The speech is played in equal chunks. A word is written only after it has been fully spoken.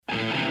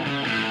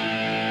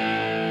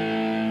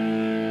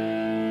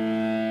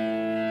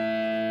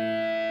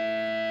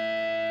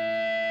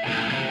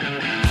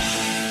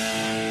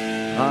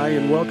Hi,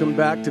 and welcome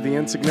back to the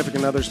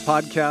Insignificant Others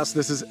podcast.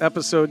 This is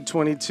episode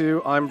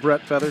 22. I'm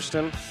Brett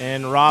Featherston.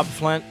 And Rob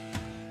Flint.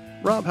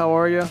 Rob, how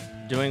are you?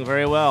 Doing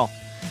very well.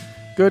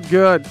 Good.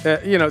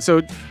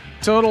 So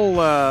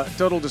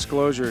total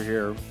disclosure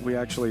here. We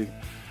actually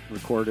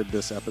recorded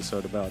this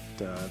episode about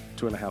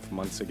 2.5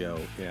 months ago,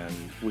 and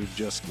we've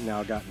just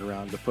now gotten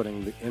around to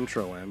putting the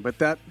intro in. But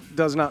that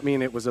does not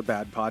mean it was a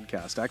bad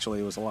podcast.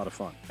 Actually, it was a lot of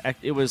fun.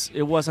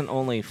 It wasn't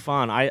only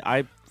fun.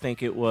 I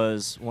think it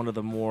was one of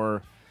the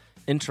more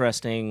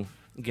interesting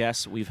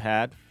guests we've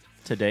had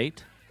to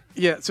date.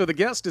 Yeah, so the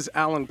guest is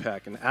Alan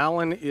Peck, and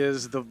Alan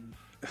is the...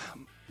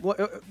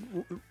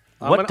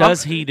 What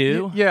does he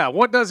do? Yeah,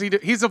 what does he do?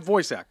 He's a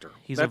voice actor.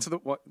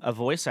 A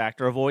voice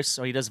actor,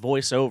 so he does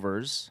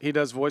voiceovers. He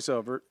does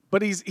voiceover,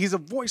 but he's a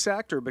voice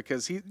actor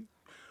because he...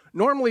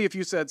 Normally, if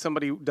you said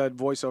somebody did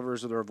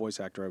voiceovers or they're a voice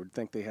actor, I would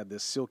think they had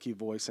this silky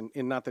voice, and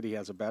not that he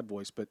has a bad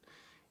voice, but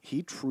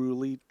he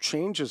truly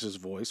changes his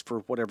voice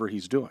for whatever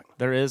he's doing.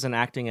 There is an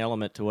acting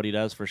element to what he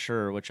does for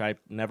sure, which I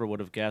never would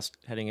have guessed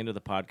heading into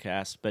the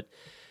podcast. But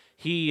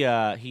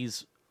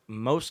he's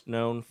most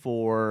known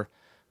for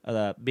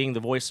being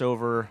the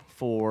voiceover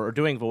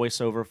doing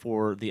voiceover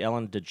for the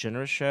Ellen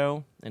DeGeneres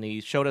Show, and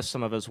he showed us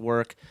some of his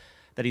work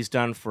that he's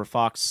done for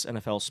Fox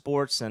NFL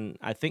Sports, and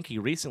I think he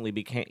recently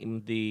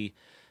became the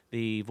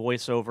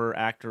voiceover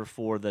actor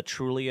for the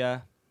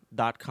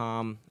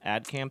Trulia.com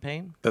ad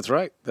campaign. That's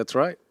right.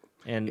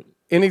 And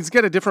he's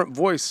got a different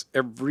voice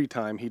every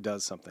time he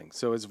does something.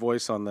 So his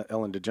voice on the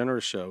Ellen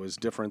DeGeneres Show is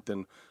different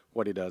than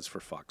what he does for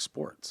Fox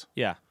Sports.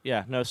 Yeah.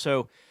 No,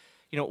 so,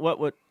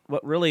 what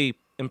really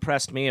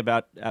impressed me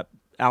about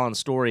Alan's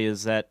story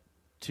is that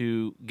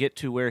to get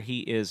to where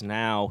he is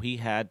now, he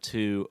had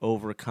to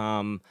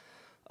overcome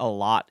a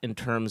lot in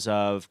terms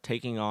of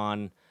taking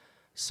on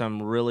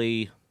some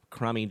really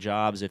crummy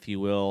jobs, if you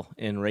will,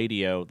 in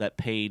radio that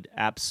paid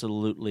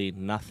absolutely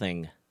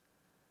nothing.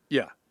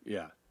 Yeah.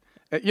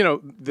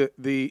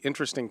 The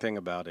interesting thing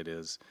about it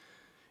is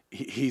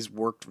he's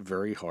worked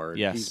very hard.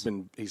 Yes.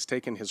 He's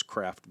taken his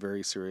craft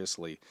very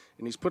seriously,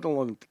 and he's put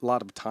a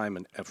lot of time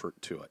and effort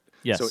to it.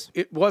 Yes. So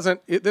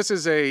this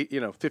is a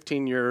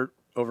 15-year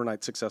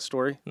overnight success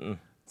story. Mm-mm.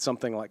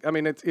 Something like,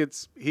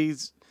 it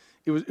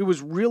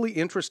was really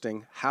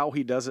interesting how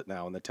he does it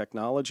now and the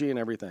technology and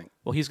everything.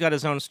 Well, he's got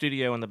his own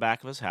studio in the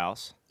back of his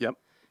house. Yep.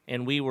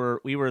 And we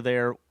were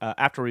there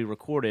after we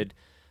recorded.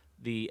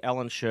 The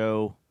Ellen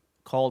Show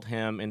called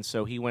him, and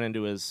so he went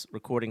into his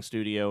recording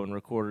studio and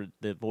recorded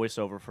the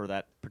voiceover for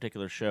that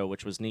particular show,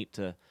 which was neat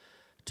to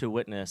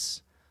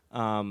witness.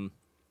 The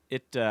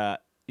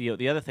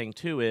other thing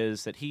too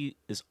is that he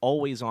is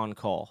always on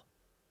call.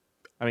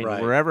 I mean,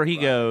 wherever he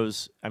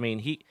goes, I mean,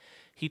 he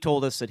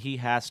told us that he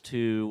has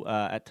to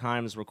at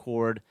times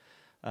record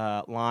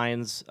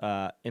lines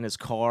in his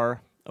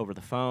car over the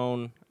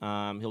phone.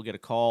 He'll get a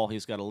call,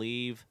 he's got to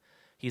leave.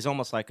 He's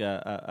almost like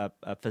a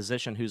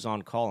physician who's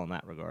on call in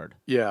that regard.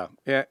 Yeah,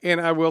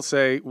 and I will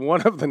say,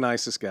 one of the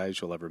nicest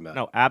guys you'll ever met.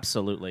 No,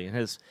 absolutely.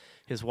 And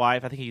his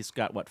wife, I think he's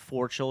got,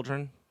 4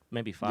 children,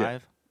 maybe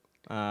 5?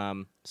 Yeah.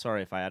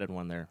 Sorry if I added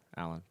one there,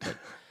 Alan.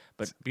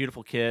 But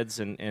beautiful kids,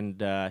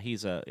 and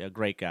he's a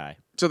great guy.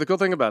 So the cool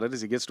thing about it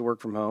is he gets to work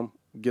from home,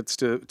 gets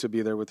to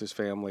be there with his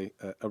family,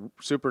 a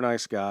super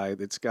nice guy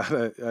that's got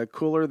a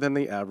cooler than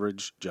the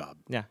average job.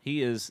 Yeah,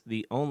 he is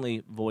the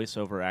only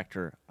voiceover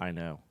actor I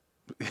know.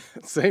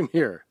 Same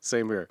here.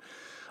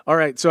 All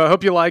right, so I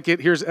hope you like it.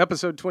 Here's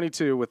episode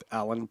 22 with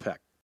Alan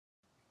Peck.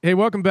 Hey,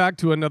 welcome back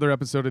to another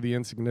episode of the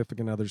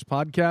Insignificant Others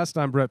podcast.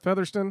 I'm Brett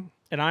Featherston.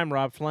 And I'm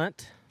Rob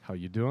Flint. How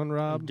you doing,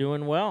 Rob? I'm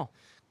doing well.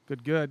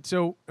 Good.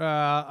 So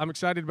I'm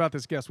excited about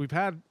this guest. We've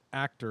had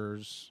actor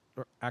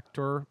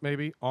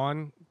maybe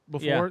on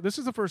before. Yeah. This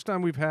is the first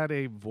time we've had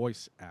a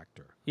voice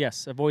actor.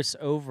 Yes, a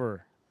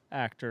voiceover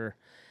actor.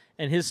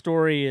 And his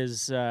story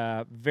is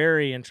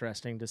very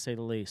interesting, to say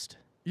the least.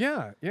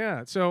 Yeah.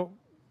 So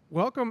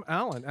welcome,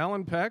 Alan.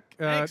 Alan Peck,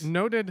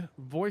 noted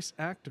voice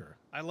actor.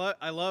 I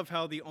love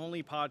how the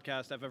only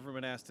podcast I've ever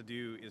been asked to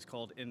do is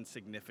called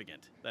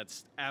Insignificant.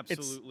 That's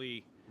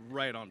absolutely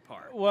right on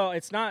par. Well,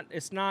 it's not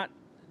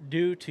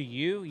due to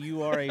you.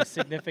 You are a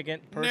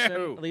significant person,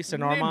 at least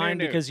in our mind,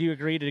 because you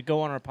agreed to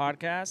go on our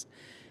podcast.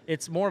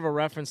 It's more of a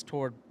reference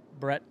toward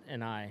Brett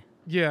and I.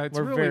 Yeah,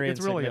 We're very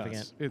really insignificant.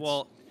 us.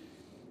 Well,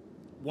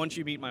 once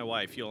you meet my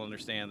wife, you'll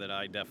understand that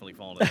I definitely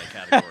fall into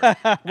that category.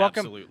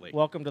 Absolutely.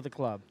 Welcome to the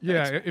club.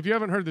 Yeah, if you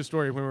haven't heard the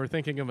story, when we were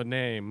thinking of a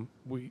name,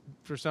 we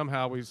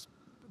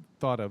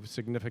thought of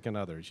significant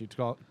others. You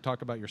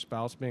talk about your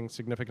spouse being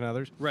significant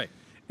others. Right.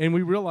 And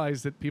we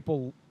realized that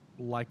people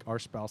like our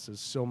spouses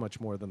so much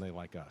more than they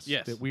like us.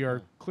 Yes. That we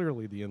are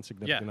clearly the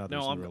insignificant others.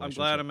 No, in the I'm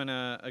glad I'm in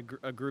a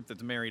group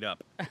that's married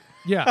up.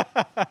 Yeah.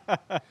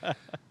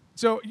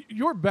 So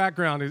your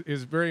background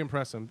is very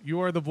impressive. You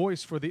are the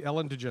voice for the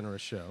Ellen DeGeneres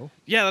Show.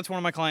 Yeah, that's one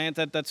of my clients.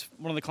 That's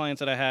one of the clients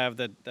that I have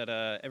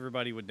that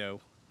everybody would know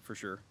for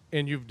sure.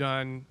 And you've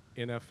done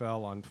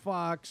NFL on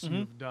Fox.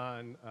 You've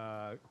done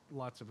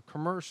lots of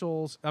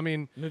commercials. I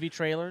mean, Movie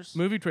trailers.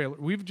 movie trailer.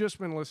 We've just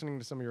been listening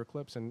to some of your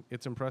clips, and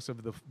it's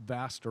impressive, the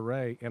vast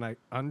array. And I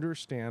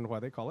understand why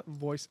they call it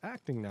voice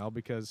acting now,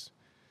 because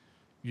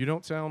you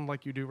don't sound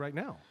like you do right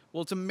now.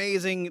 Well, it's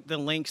amazing the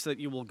lengths that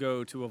you will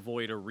go to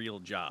avoid a real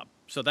job.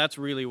 So that's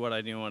really what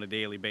I do on a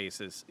daily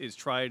basis, is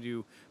try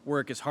to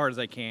work as hard as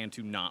I can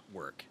to not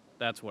work.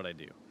 That's what I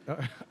do.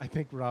 I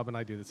think Rob and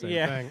I do the same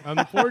Yeah. thing.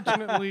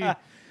 Unfortunately,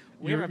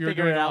 We you're haven't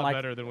figured doing it a out lot like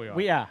better than we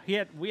are.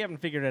 we haven't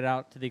figured it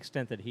out to the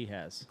extent that he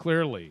has.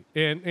 Clearly.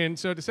 And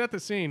so to set the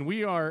scene,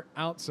 we are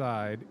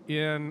outside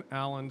in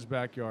Alan's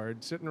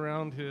backyard, sitting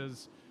around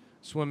his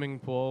swimming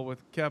pool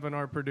with Kevin,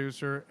 our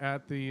producer,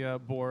 at the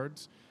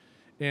boards.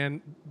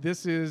 And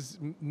this is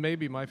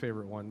maybe my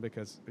favorite one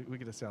because we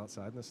get to sit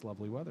outside in this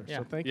lovely weather. Yeah.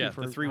 So thank Yeah, you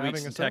for the 3 having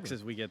weeks in us over.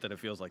 Texas we get that it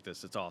feels like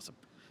this. It's awesome.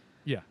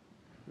 Yeah.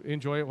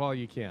 Enjoy it while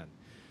you can.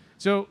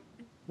 So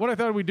what I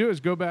thought we'd do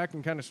is go back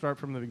and kind of start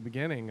from the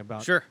beginning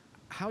about Sure.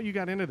 how you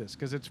got into this,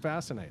 because it's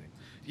fascinating.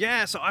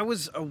 Yeah, so I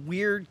was a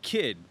weird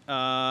kid.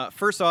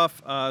 First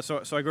off,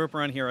 so I grew up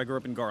around here. I grew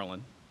up in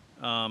Garland.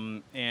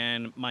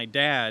 And my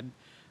dad,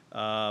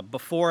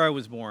 before I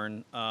was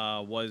born,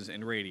 was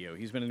in radio.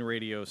 He's been in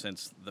radio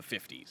since the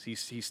 50s.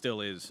 He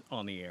still is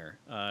on the air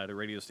at a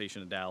radio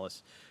station in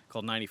Dallas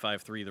called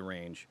 95.3 The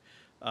Range.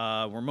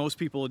 Where most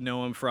people would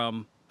know him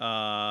from,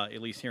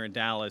 at least here in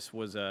Dallas,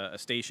 was a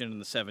station in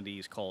the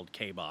 70s called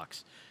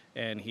K-Box.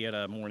 And he had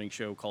a morning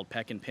show called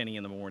Peck and Penny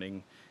in the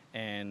morning.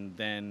 And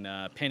then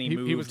Penny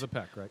moved. He was the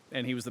Peck, right?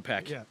 And he was the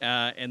Peck. Yeah.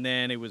 And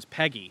then it was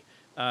Peggy.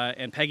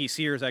 And Peggy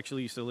Sears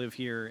actually used to live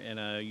here in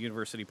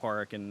University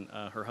Park, and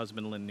her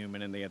husband, Lynn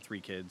Newman, and they had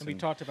 3 kids. And we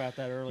talked about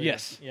that earlier.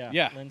 Yes.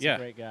 Yeah. Lynn's a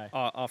great guy.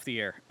 Off the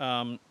air.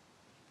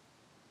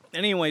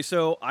 Anyway,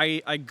 so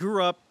I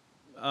grew up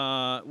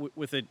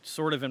with it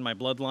sort of in my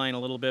bloodline a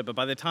little bit, but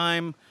by the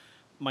time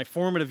my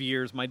formative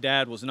years, my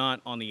dad was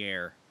not on the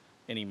air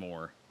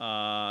anymore.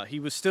 He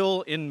was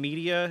still in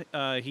media.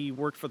 He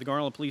worked for the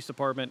Garland Police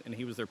Department, and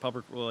he was their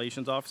public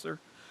relations officer.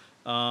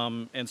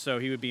 And so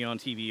he would be on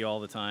TV all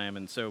the time.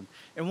 And so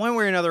in one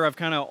way or another, I've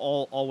kind of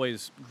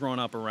always grown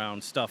up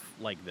around stuff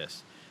like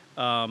this.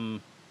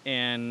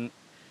 And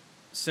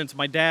since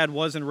my dad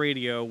was in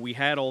radio, we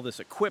had all this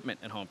equipment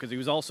at home because he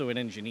was also an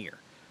engineer.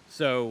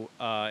 So,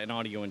 an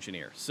audio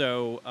engineer.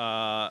 So,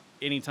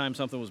 anytime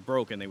something was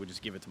broken, they would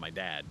just give it to my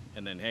dad.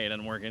 And then, hey, it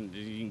doesn't work, and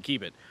you can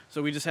keep it.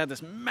 So we just had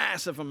this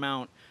massive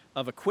amount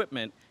of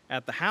equipment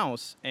at the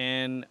house.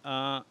 And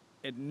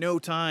at no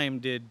time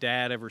did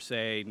Dad ever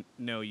say,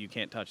 no, you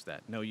can't touch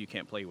that. No, you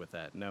can't play with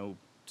that. No,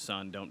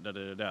 son, don't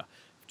da-da-da-da.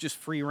 Just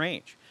free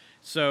range.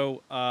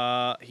 So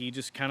he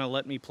just kind of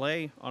let me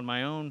play on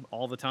my own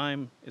all the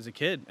time as a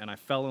kid. And I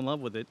fell in love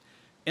with it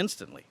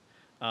instantly.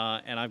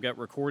 And I've got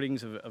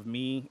recordings of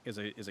me as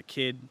a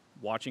kid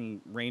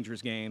watching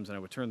Rangers games, and I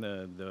would turn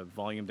the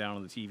volume down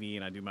on the TV,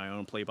 and I do my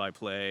own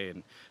play-by-play.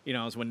 And it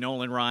was when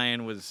Nolan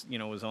Ryan was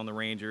on the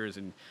Rangers,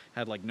 and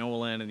had like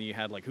Nolan, and you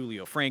had like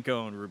Julio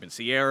Franco and Ruben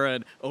Sierra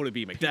and Oda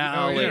B.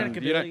 McDowell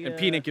and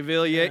Pete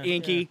Cavilla,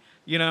 Inky,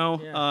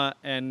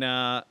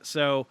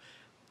 so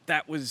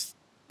that was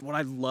what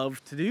I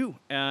loved to do.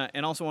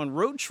 And also on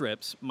road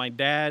trips, my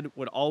dad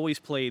would always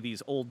play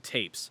these old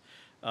tapes.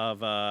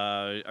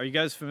 Are you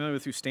guys familiar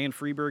with who Stan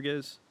Freberg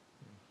is?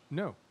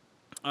 No.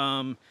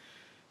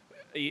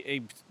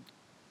 A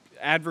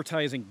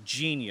advertising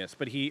genius,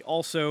 but he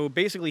also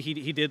basically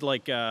he did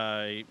like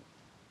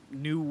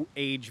new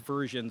age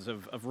versions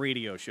of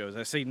radio shows.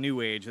 I say new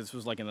age. This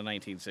was like in the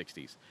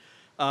 1960s.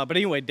 But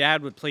anyway,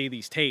 Dad would play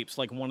these tapes.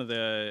 Like one of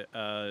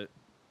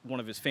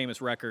his famous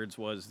records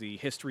was the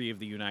History of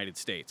the United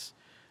States.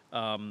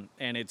 And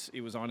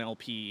it was on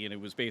LP, and it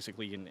was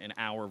basically an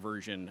hour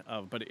version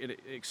but an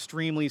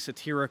extremely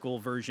satirical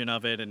version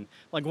of it. And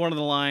like one of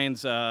the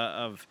lines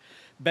of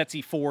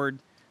Betsy Ford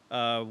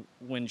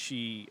when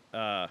she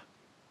was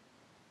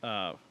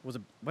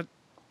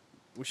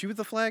she with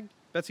the flag?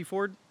 Betsy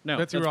Ford? No,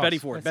 Betsy that's Ross. Betty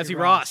Ford. Betsy Betsy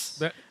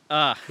Ross.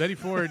 Betty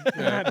Ford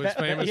was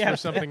famous for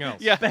something else.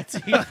 Yeah.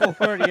 Betsy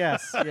Ford,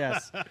 yes.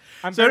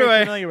 I'm So very do I.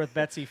 familiar with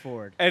Betsy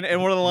Ford. And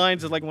one of the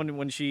lines is like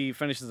when she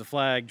finishes the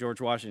flag,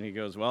 George Washington, he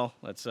goes, "Well,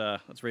 let's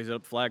raise it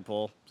up the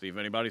flagpole, see if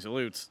anybody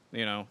salutes."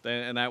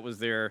 And that was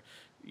their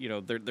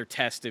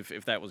test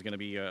if that was going to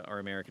be our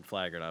American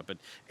flag or not. But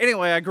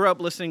anyway, I grew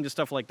up listening to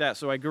stuff like that.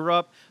 So I grew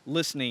up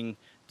listening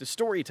to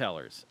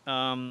storytellers.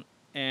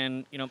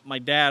 And my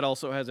dad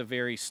also has a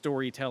very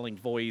storytelling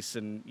voice,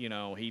 and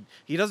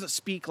he doesn't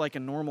speak like a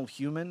normal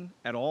human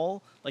at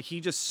all. Like he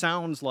just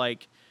sounds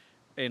like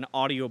an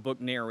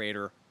audiobook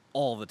narrator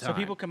all the time. So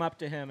people come up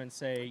to him and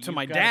say to "You've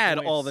my got a dad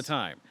voice." all the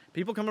time.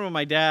 People come up to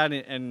my dad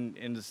and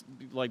just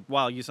like,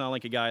 "Wow, you sound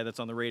like a guy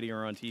that's on the radio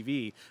or on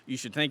TV. You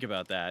should think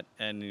about that."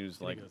 And he was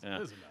like, goes,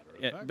 "Yeah." "As a matter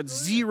of Yeah, fact, but go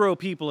ahead." 0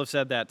 people have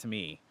said that to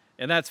me,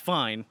 and that's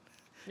fine.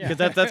 Yeah.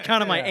 Because that's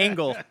kind of my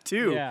angle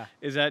too. Yeah.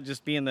 Is that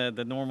just being the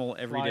normal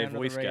everyday under the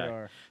voice guy?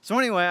 radar. So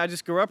anyway, I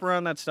just grew up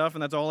around that stuff,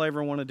 and that's all I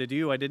ever wanted to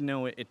do. I didn't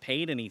know it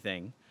paid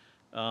anything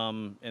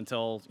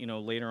until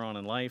later on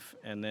in life,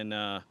 and then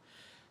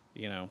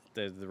you know,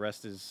 the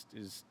rest is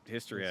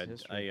history.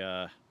 It's history.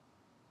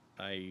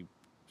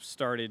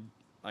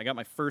 I got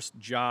my first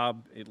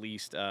job, at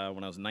least,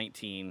 when I was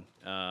 19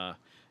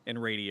 in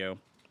radio.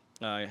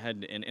 I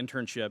had an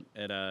internship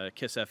at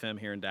KISS FM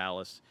here in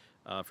Dallas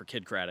for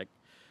Kid Craddock.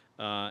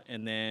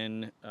 And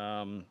then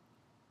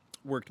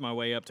worked my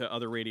way up to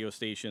other radio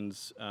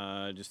stations,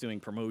 just doing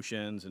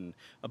promotions and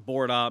a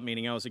board op,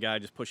 meaning I was a guy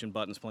just pushing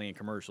buttons, playing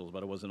commercials,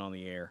 but I wasn't on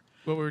the air.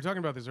 Well, we were talking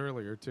about this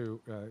earlier,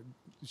 too.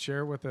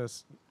 Share with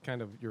us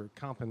kind of your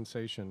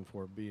compensation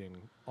for being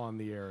on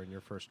the air in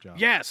your first job.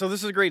 Yeah, so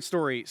this is a great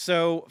story.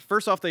 So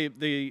first off,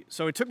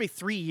 so it took me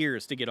 3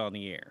 years to get on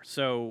the air.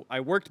 So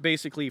I worked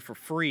basically for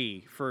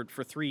free for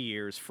 3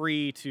 years,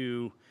 free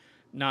to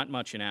not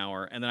much an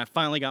hour, and then I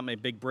finally got my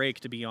big break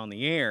to be on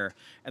the air.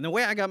 And the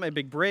way I got my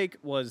big break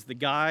was the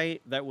guy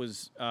that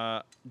was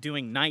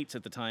doing nights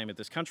at the time at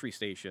this country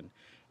station.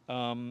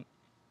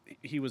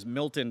 He was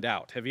Milton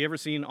Doubt. Have you ever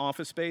seen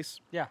Office Space?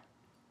 Yeah.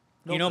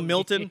 You know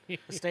Milton?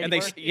 Stapler? And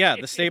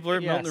the stapler,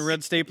 Yes. Milton the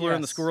red stapler,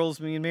 and the Yes. squirrels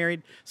being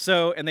married.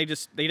 So, and they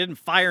didn't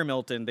fire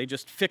Milton. They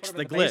just fixed him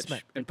the in the glitch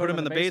basement. and put him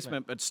in the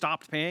basement, but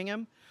stopped paying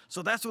him.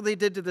 So that's what they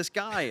did to this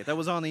guy that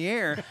was on the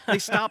air. They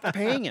stopped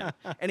paying him,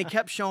 and he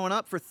kept showing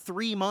up for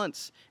 3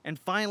 months. And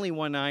finally,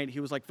 one night,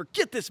 he was like,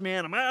 "Forget this,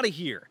 man. I'm out of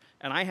here."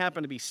 And I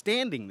happened to be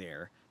standing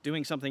there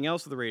doing something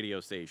else at the radio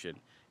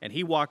station. And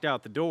he walked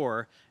out the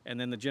door, and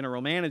then the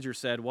general manager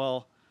said,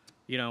 "Well,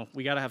 you know,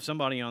 we got to have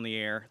somebody on the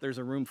air. There's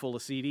a room full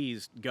of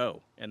CDs.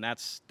 Go." And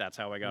that's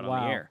how I got on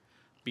Wow. the air,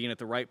 being at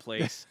the right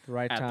place The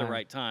right at the time.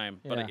 right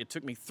time. Yeah. But it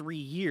took me 3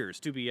 years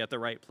to be at the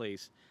right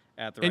place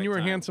at the right time. And you were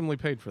handsomely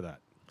paid for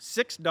that.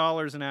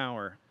 $6 an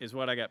hour is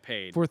what I got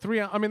paid. For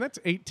 3 hours, I mean, that's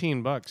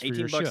 $18 for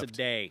your $18 a shift.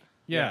 day.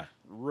 Yeah.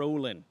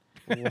 Rolling.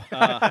 And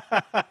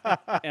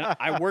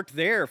I worked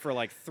there for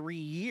like 3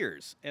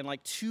 years, and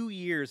like 2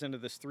 years into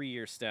this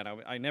 3-year stint,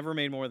 I never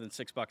made more than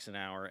 $6 an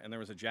hour. And there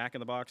was a Jack in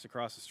the Box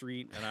across the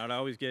street, and I would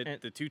always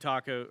get the two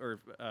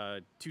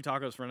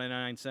tacos for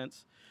 99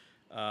 cents.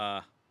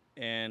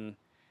 And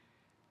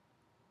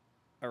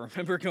I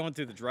remember going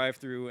through the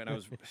drive-through, and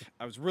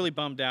I was really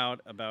bummed out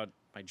about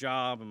my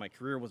job, and my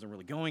career wasn't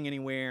really going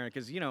anywhere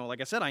because, you know, like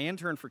I said, I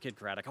interned for Kid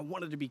Craddock. I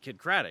wanted to be Kid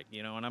Craddock,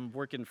 you know, and I'm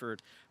working for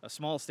a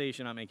small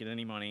station, not making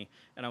any money.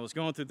 And I was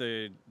going through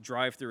the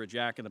drive-through at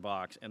Jack in the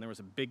Box, and there was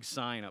a big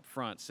sign up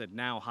front that said,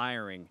 "Now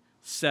hiring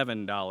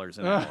 $7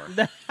 an hour."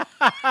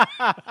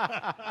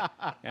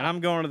 And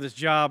I'm going to this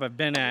job I've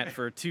been at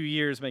for 2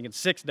 years, making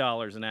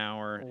 $6 an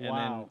hour. And then,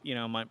 Wow. you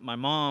know, my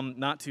mom,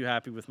 not too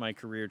happy with my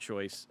career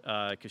choice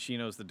because she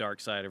knows the dark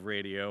side of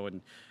radio.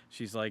 And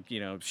she's like, you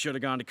know, should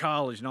have gone to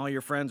college and all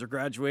your friends are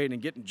graduating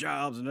and getting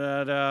jobs and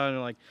da-da. And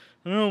I'm like,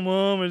 "No,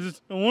 Mom,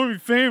 I want to be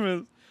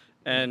famous."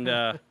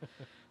 And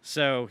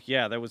so,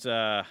 yeah, that was...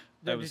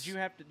 Did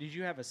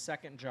you have a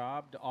second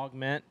job to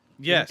augment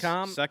Yes,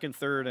 income? second,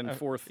 third, and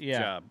fourth yeah.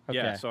 job. Okay,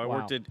 Yeah, so I wow.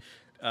 worked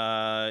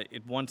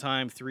at one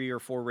time 3 or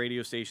 4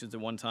 radio stations. At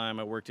one time,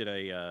 I worked at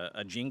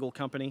a jingle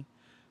company.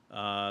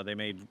 They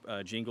made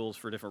jingles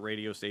for different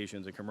radio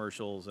stations and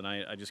commercials, and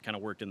I just kind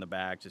of worked in the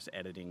back, just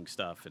editing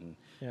stuff and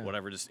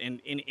whatever, just in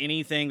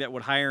anything that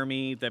would hire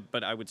me,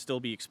 but I would still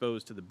be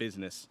exposed to the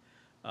business.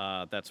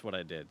 That's what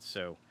I did.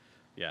 So,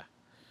 yeah.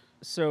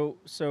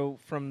 So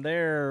from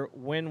there,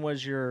 when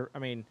was your? I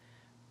mean,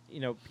 you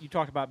know, you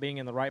talked about being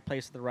in the right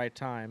place at the right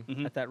time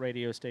at that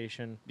radio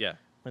station. Yeah.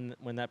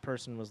 When that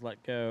person was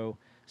let go.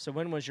 So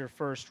when was your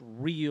first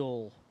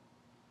real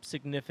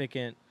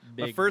significant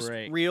big My first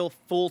break? real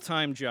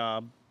full-time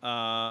job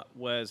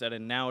was at a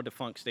now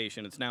defunct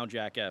station. It's now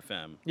Jack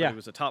FM. Yeah. But it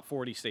was a top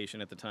 40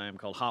 station at the time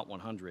called Hot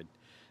 100.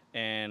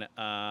 And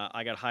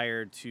I got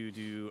hired to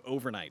do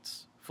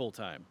overnights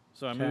full-time.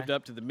 So I moved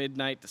up to the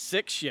midnight to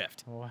 6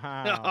 shift. Wow.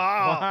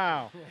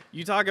 Wow.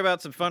 You talk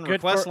about some fun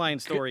request line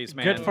stories,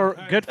 man.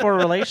 Good for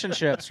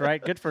relationships,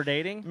 right? Good for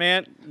dating.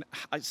 Man,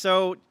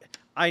 so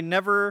I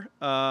never,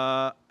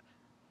 a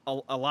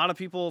lot of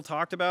people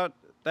talked about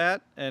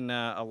that, and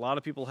a lot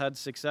of people had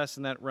success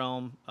in that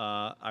realm.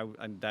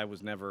 That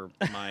was never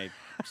my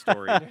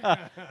story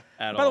at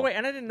all. By the way,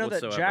 and I didn't know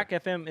whatsoever. that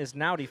Jack FM is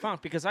now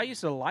defunct because I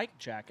used to like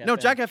Jack FM. No,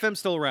 Jack FM's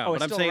still around. Oh, but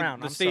it's I'm still saying around.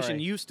 the I'm station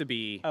sorry. used to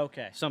be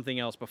Okay. something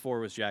else before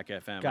it was Jack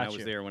FM. And Got I was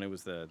you. there when it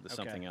was the Okay.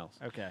 something else.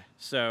 Okay.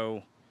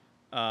 So,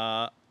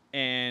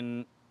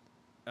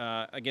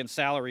 again,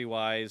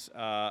 salary-wise,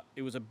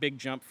 it was a big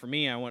jump for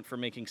me. I went from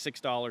making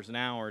 $6 an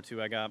hour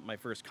to I got my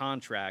first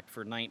contract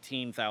for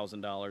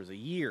 $19,000 a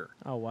year.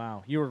 Oh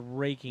wow, you were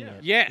raking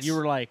it. Yes. You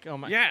were like, oh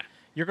my. Yeah.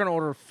 You're gonna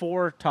order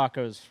 4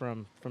 tacos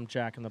from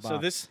Jack in the Box. So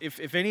this,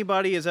 if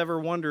anybody has ever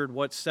wondered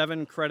what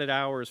 7 credit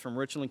hours from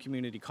Richland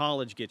Community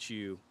College gets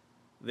you,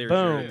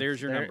 Boom. there's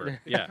your There-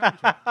 number. Yeah.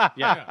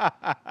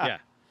 Yeah.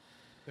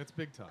 That's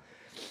big time.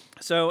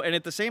 So, and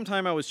at the same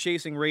time I was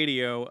chasing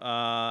radio,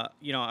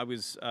 you know, I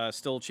was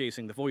still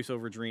chasing the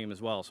voiceover dream as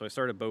well. So I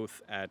started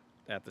both at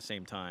the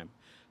same time.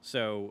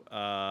 So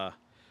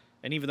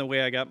And even the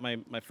way I got my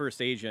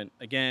first agent,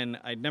 again,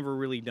 I'd never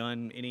really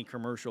done any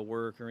commercial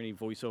work or any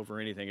voiceover or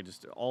anything. It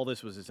just, all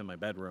this was just in my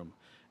bedroom.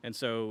 And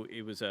so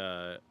it was,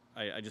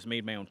 I just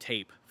made my own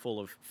tape full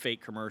of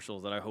fake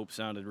commercials that I hope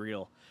sounded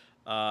real.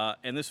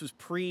 And this was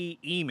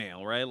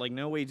pre-email, right? Like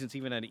no agents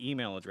even had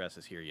email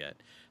addresses here yet.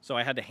 So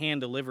I had to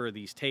hand deliver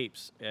these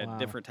tapes at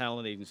different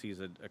talent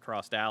agencies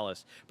across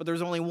Dallas. But there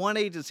was only one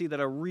agency that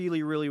I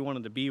really, really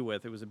wanted to be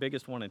with. It was the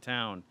biggest one in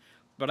town.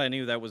 But I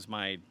knew that was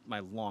my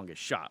longest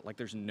shot. Like,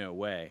 there's no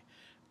way.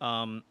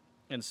 And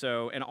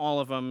all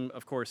of them,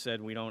 of course,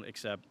 said we don't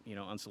accept,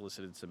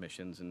 unsolicited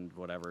submissions and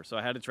whatever. So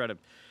I had to try to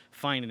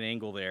find an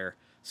angle there.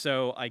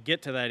 So I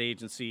get to that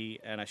agency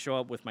and I show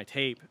up with my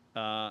tape,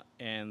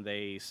 and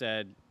they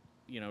said,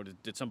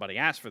 did somebody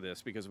ask for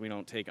this? Because we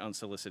don't take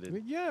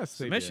unsolicited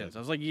submissions. I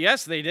was like,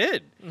 yes, they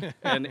did.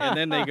 and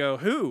then they go,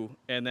 who?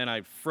 And then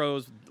I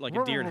froze like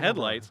a deer in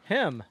headlights.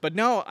 Him. But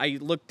no, I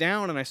looked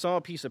down and I saw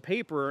a piece of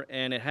paper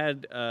and it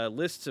had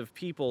lists of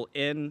people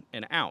in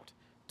and out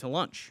to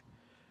lunch.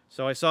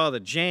 So I saw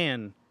that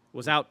Jan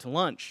was out to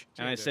lunch.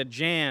 And I said,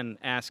 Jan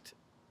asked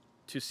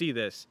to see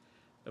this.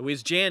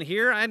 Is Jan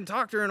here? I hadn't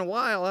talked to her in a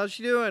while. How's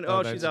she doing?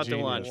 Oh, she's out to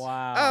lunch.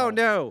 Wow. Oh,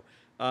 no.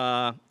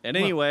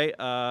 Anyway,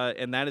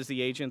 and that is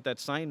the agent that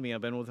signed me.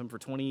 I've been with him for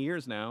 20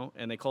 years now,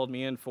 and they called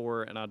me in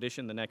for an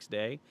audition the next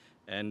day,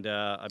 and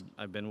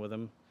I've been with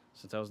him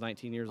since I was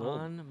 19 years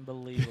old.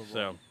 Unbelievable.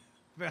 So,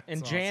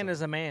 and Jan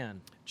is a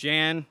man.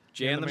 Jan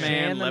the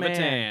man,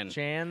 Levitan.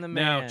 Jan the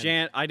man. No,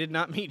 Jan. I did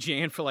not meet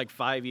Jan for like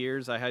 5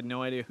 years. I had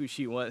no idea who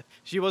she was.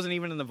 She wasn't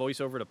even in the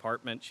voiceover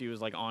department. She was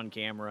like on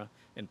camera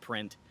and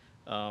print.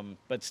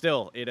 But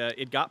still,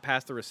 it got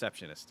past the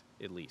receptionist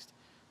at least.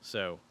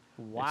 So.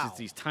 Wow. It's just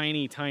these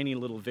tiny, tiny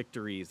little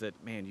victories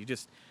that, man,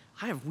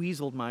 I have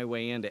weaseled my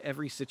way into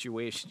every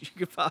situation you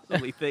could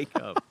possibly think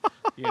of,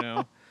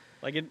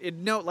 Like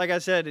like I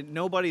said,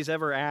 nobody's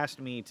ever asked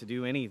me to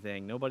do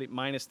anything. Nobody,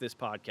 minus this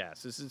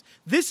podcast.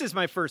 This is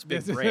my first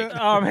big break.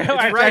 Oh man,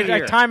 it's right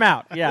here. Time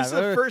out. Yeah, this is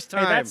the first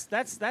time.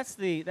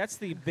 Hey, that's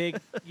the big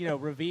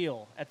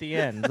reveal at the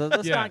end.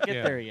 Let's not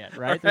get there yet,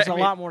 right? There's a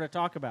lot more to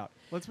talk about.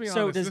 Let's be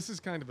honest. This is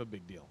kind of a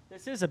big deal.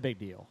 This is a big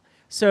deal.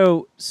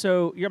 So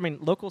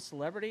local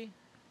celebrity?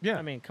 Yeah.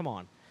 I mean, come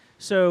on.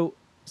 So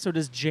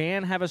does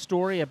Jan have a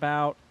story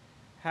about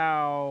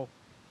how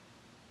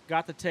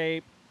got the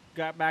tape,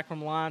 got back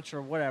from lunch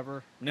or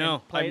whatever?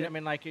 No. Played,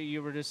 like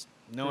you were just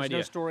no there's idea.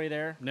 No story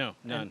there? No,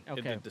 none.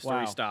 Okay. The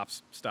story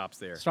stops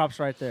there. Stops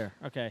right there.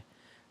 Okay.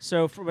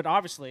 So, but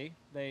obviously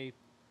they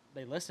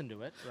listened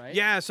to it, right?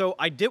 Yeah, so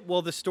I did.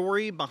 Well, the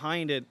story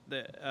behind it,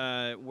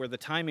 where the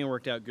timing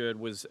worked out good,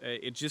 was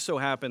it just so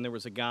happened there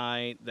was a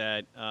guy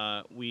that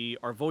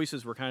our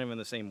voices were kind of in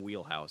the same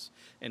wheelhouse,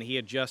 and he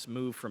had just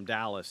moved from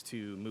Dallas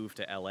to move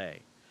to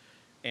L.A.,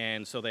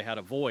 and so they had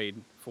a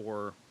void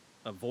for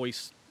a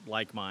voice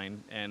like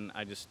mine, and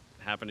I just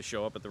happened to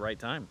show up at the right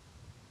time.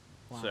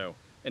 Wow. So,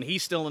 and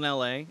he's still in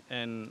L.A.,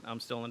 and I'm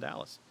still in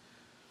Dallas.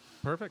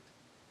 Perfect.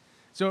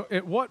 So,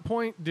 at what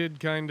point did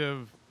kind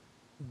of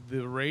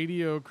the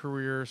radio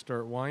career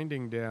start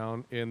winding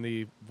down and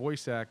the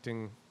voice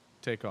acting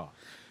take off?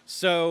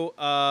 So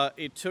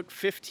it took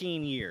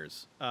 15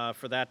 years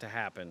for that to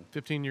happen.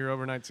 15-year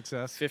overnight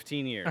success?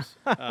 15 years.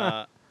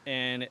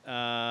 And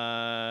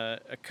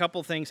a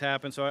couple things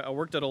happened. So I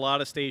worked at a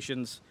lot of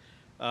stations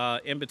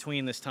in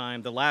between this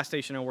time. The last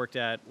station I worked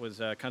at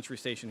was a country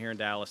station here in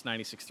Dallas,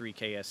 96.3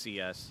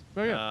 KSCS.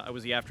 Oh, yeah. I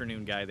was the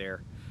afternoon guy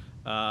there.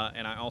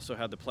 And I also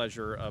had the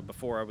pleasure of,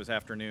 before I was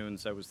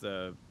afternoons, I was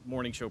the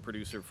morning show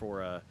producer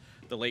for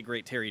the late,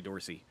 great Terry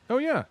Dorsey. Oh,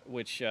 yeah.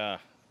 Which,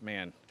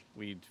 man,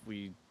 we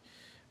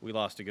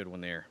lost a good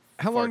one there.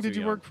 How long did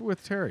you work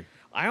with Terry?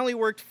 I only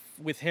worked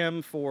with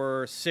him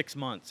for 6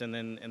 months, and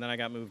then I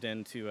got moved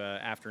into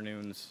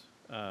afternoons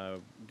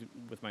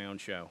with my own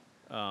show.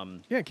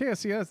 Yeah,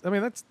 KSCS. I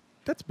mean, that's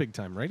big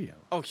time radio.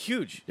 Oh,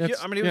 huge! Yeah,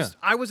 I mean,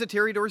 I was a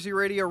Terry Dorsey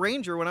radio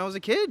ranger when I was a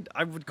kid.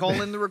 I would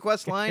call in the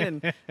request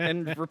line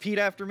and repeat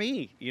after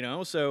me.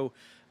 So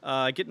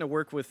getting to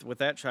work with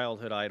that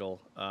childhood idol,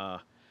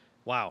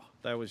 wow,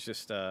 that was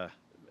just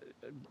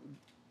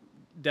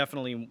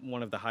definitely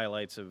one of the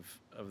highlights of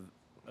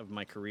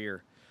my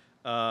career.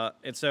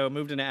 And so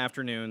moved into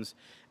afternoons,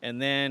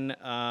 and then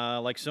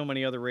like so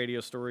many other radio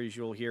stories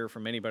you'll hear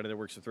from anybody that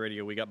works with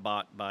radio, we got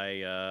bought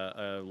by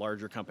a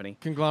larger company.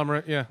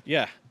 Conglomerate, yeah.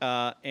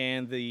 Yeah,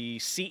 and the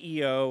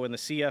CEO and the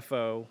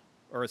CFO,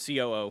 or a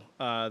COO,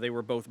 they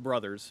were both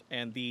brothers,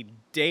 and the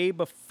day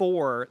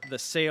before the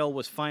sale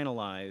was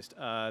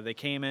finalized, they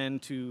came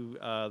into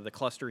the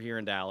cluster here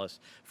in Dallas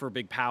for a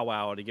big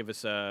powwow to give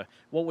us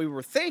what we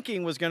were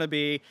thinking was going to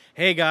be,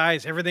 hey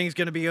guys, everything's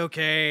going to be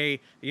okay,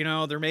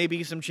 there may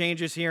be some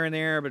changes here and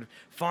there, but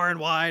far and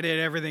wide,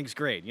 everything's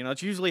great.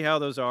 It's usually how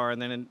those are,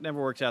 and then it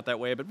never works out that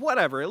way, but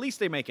whatever, at least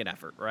they make an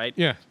effort, right?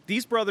 Yeah.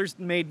 These brothers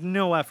made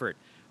no effort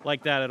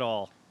like that at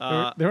all.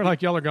 They were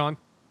like, y'all are gone.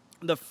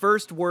 The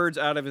first words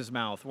out of his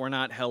mouth were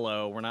not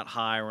hello, we're not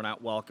hi, we're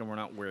not welcome,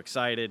 we're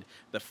excited.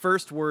 The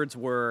first words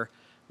were,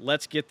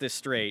 let's get this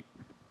straight.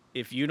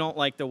 If you don't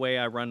like the way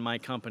I run my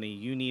company,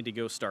 you need to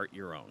go start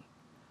your own.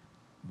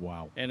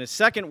 Wow. And his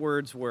second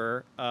words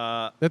were,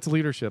 That's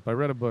leadership. I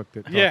read a book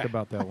that Yeah. talked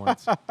about that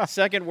once.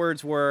 second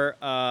words were,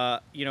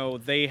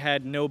 they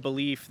had no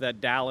belief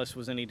that Dallas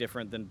was any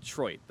different than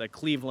Detroit, that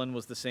Cleveland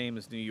was the same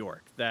as New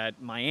York,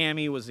 that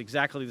Miami was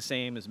exactly the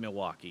same as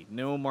Milwaukee.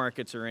 No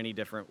markets are any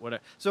different.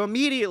 Whatever. So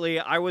immediately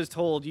I was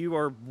told, you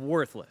are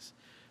worthless.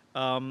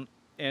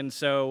 And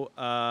so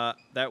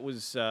that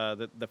was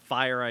the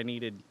fire I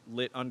needed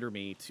lit under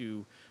me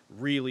to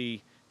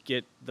really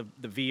get the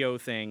VO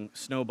thing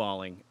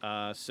snowballing.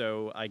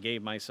 So I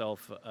gave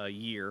myself a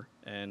year,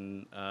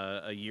 and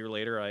a year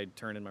later I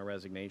turned in my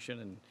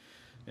resignation,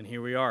 and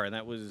here we are. And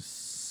that was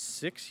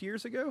 6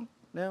 years ago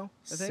now,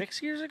 I think.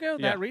 6 years ago?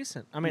 Yeah. That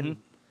recent? I mean,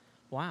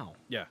 wow.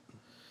 Yeah.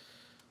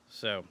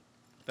 So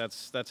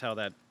that's how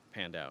that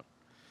panned out.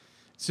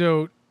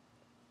 So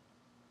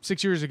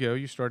 6 years ago,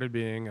 you started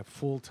being a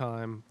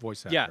full-time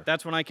voice actor. Yeah,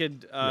 that's when I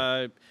could,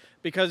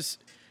 because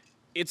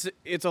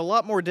it's a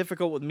lot more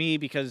difficult with me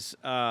because,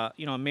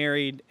 I'm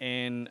married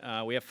and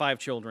we have 5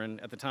 children.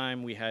 At the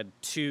time, we had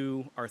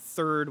 2. Our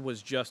third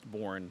was just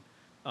born.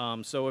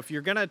 So if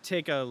you're going to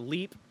take a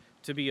leap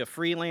to be a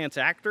freelance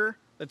actor,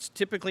 that's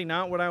typically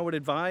not what I would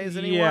advise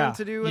anyone Yeah.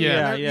 to do.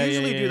 Yeah. I Yeah,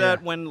 usually yeah, do yeah.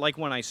 that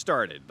when I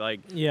started. Like,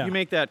 Yeah. you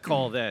make that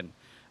call then.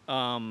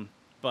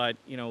 But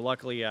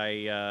luckily,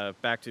 I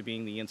back to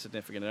being the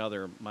insignificant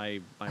other.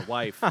 My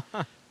wife,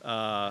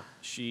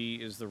 she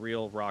is the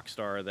real rock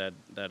star that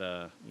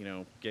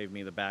gave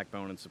me the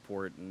backbone and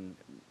support. And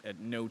at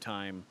no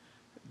time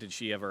did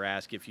she ever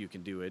ask if you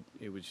can do it.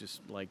 It was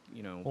just like,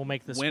 We'll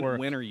make this when work.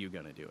 When are you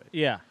going to do it?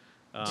 Yeah.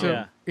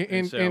 So, Yeah.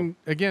 and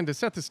again, to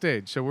set the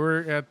stage, so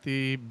we're at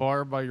the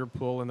bar by your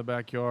pool in the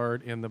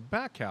backyard. In the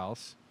back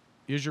house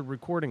is your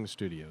recording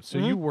studio. So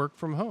you work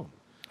from home.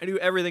 I do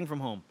everything from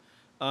home.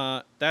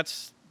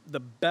 That's the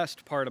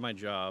best part of my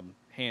job,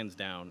 hands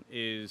down,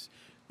 is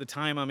the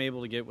time I'm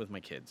able to get with my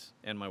kids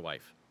and my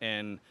wife.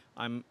 And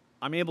I'm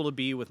able to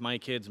be with my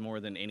kids more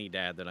than any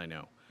dad that I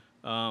know.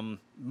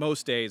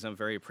 Most days I'm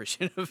very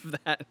appreciative of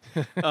that.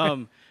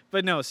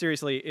 But no,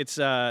 seriously, it's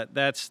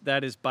that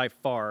is by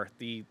far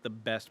the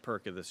best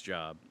perk of this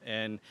job.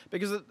 And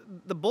because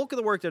the bulk of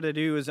the work that I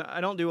do is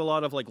I don't do a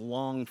lot of like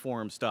long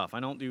form stuff. I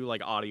don't do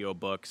like audio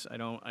books. I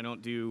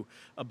don't do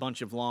a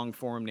bunch of long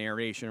form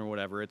narration or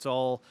whatever. It's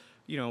all,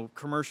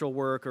 commercial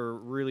work or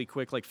really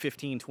quick, like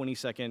 15, 20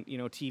 second,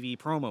 TV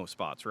promo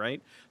spots,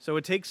 right? So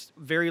it takes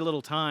very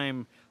little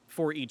time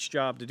for each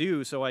job to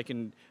do, so I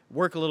can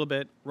work a little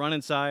bit, run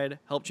inside,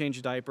 help change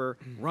a diaper,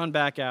 run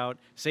back out,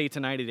 say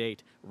tonight at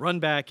 8, run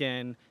back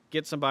in,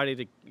 get somebody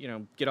to,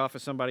 get off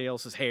of somebody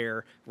else's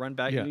hair, run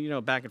back, Yeah.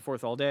 back and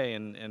forth all day,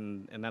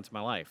 and that's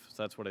my life.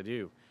 So that's what I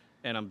do.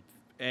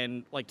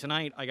 And like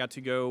tonight, I got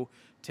to go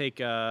take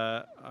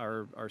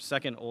our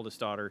second oldest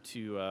daughter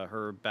to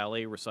her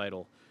ballet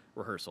recital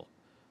rehearsal.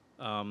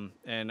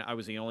 And I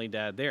was the only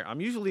dad there.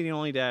 I'm usually the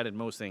only dad at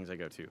most things I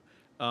go to.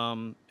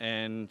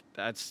 And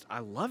I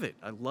love it.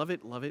 I love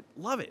it, love it,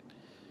 love it.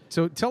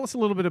 So tell us a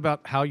little bit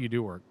about how you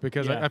do work,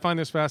 because Yeah. I find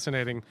this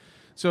fascinating.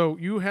 So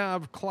you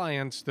have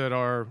clients that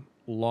are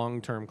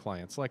long-term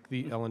clients, like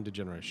the Ellen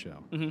DeGeneres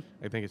show.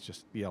 I think it's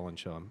just the Ellen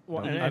show.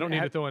 Well, I don't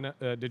need to throw in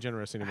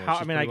DeGeneres anymore. How, It's I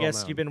just mean, I pretty well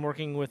guess known. you've been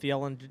working with the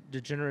Ellen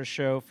DeGeneres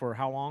show for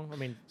how long? I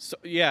mean, So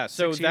yeah,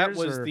 so 6 that years,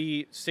 was or-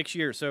 the 6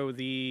 years. So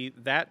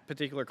that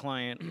particular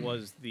client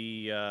was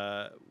the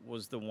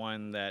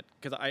one that,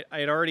 because I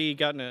had already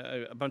gotten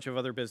a bunch of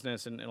other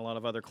business and a lot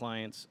of other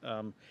clients,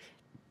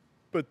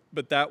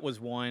 but that was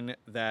one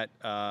that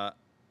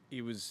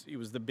it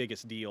was the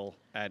biggest deal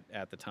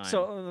at the time.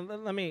 so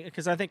let me,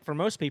 because I think for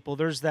most people,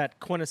 there's that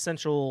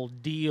quintessential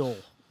deal,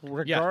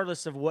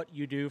 regardless of what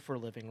you do for a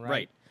living,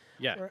 right?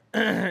 right,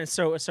 yeah.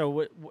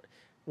 So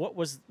what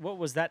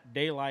was that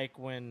day like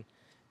when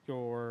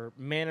your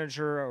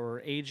manager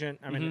or agent,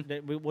 I mean,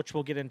 which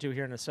we'll get into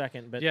here in a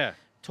second, but Yeah.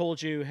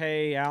 told you,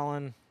 hey,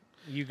 Alan,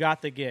 you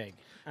got the gig.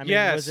 I mean,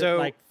 Yeah, was it so-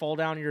 like fall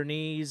down your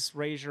knees,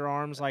 raise your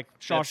arms, like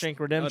Shawshank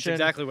Redemption?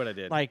 That's exactly what I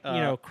did. Like,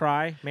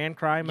 cry, man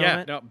cry Yeah,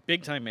 moment? no,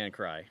 big time man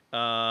cry.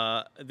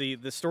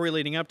 The story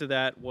leading up to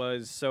that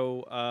was,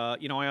 so I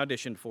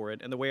auditioned for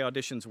it, and the way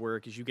auditions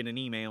work is you get an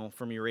email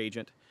from your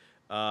agent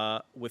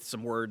with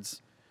some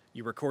words.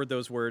 You record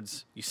those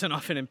words, you send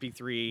off an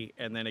MP3,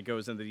 and then it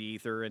goes into the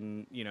ether.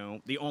 And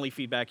the only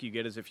feedback you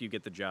get is if you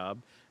get the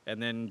job.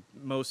 And then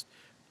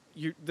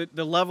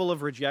the level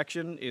of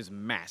rejection is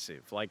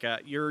massive. Like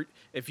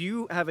if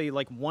you have a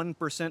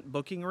 1%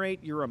 booking rate,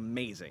 you're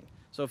amazing.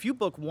 So if you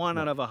book 1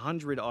 out of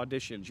 100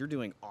 auditions, you're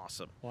doing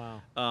awesome.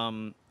 Wow.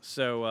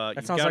 So That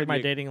you've sounds gotta like my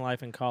be dating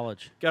life in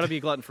college. Got to be a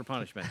glutton for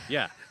punishment.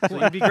 Yeah, so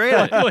you'd be great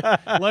at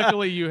it.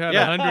 Luckily, you had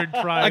Yeah.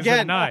 100 tries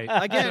Again, a night.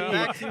 again,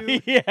 back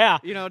to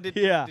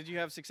Yeah. did you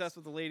have success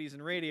with the ladies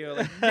in radio?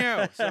 Like,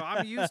 no. So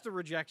I'm used to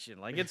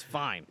rejection. Like, it's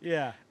fine.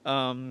 Yeah.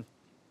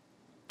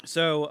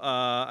 So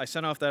I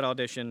sent off that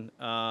audition,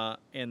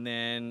 and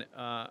then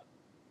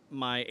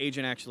my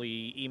agent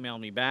actually emailed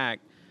me back,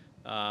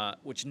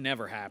 which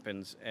never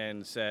happens,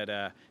 and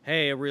said,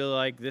 hey, I really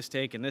like this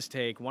take and this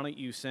take. Why don't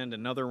you send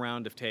another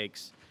round of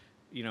takes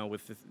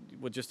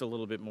with just a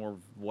little bit more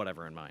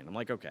whatever in mind. I'm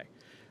like, okay.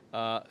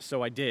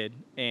 So I did,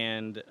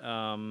 and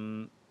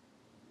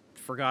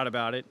forgot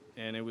about it,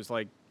 and it was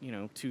like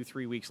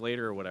 2-3 weeks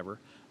later or whatever,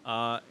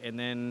 and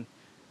then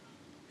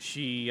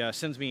she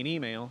sends me an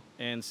email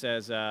and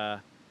says,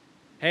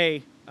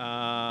 hey,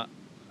 about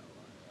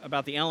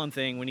the Ellen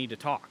thing, we need to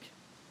talk.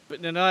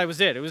 But then that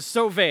was it. It was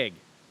so vague.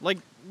 Like,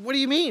 what do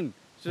you mean?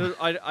 So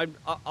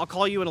I'll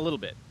call you in a little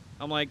bit.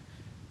 I'm like,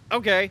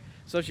 okay.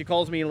 So she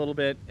calls me in a little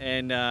bit,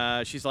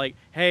 and she's like,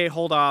 hey,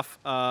 hold off.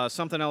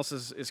 Something else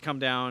has come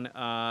down.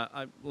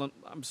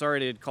 I'm sorry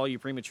to call you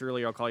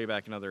prematurely. I'll call you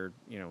back another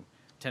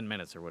 10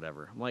 minutes or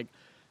whatever. I'm like,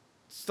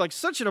 it's like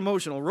such an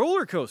emotional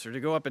roller coaster to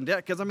go up and down,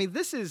 because I mean,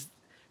 this is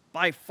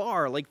by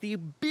far like the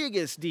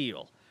biggest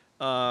deal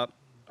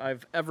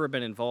I've ever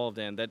been involved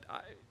in. That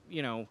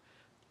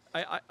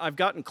I've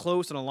gotten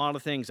close on a lot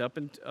of things up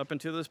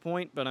until this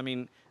point, but I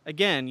mean,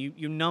 again,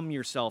 you numb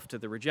yourself to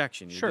the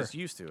rejection. You're just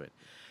used to it.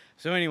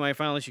 So anyway,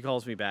 finally she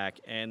calls me back,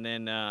 and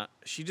then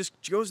she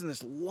goes in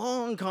this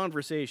long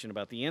conversation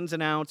about the ins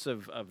and outs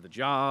of the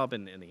job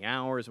and the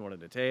hours and what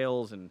it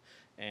entails and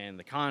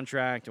the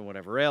contract and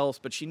whatever else,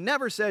 but she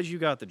never says you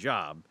got the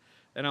job.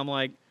 And I'm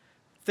like,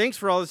 thanks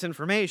for all this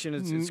information.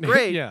 It's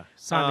great. Yeah.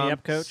 Sign me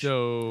up, coach.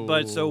 So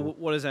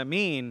What does that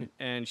mean?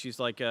 And she's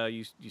like,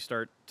 you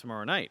start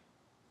tomorrow night.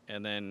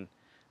 And then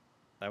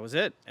that was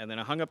it. And then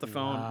I hung up the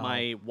phone. Wow.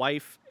 My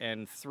wife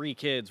and 3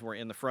 kids were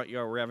in the front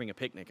yard. We're having a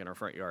picnic in our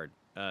front yard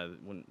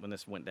when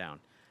this went down.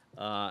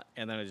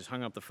 And then I just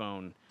hung up the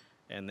phone.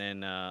 And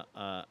then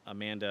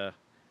Amanda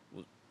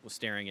was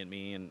staring at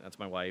me, and that's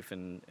my wife.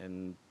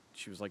 And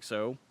she was like,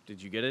 so,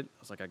 did you get it? I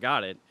was like, I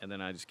got it. And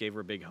then I just gave her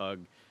a big hug,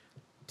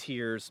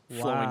 tears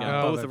flowing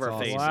down both of our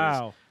faces.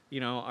 Wow.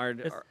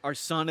 Our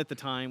son at the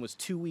time was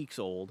 2 weeks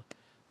old,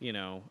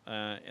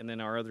 and then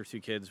our other 2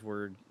 kids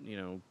were,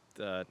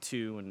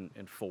 2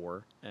 and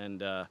 4.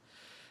 And,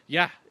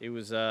 it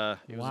was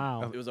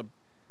a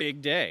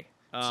big day.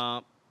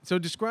 So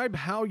describe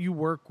how you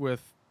work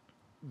with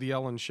the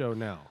Ellen Show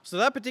now. So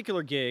that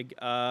particular gig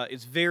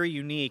is very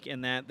unique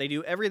in that they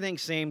do everything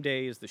same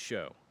day as the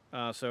show.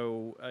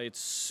 So it's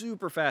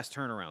super fast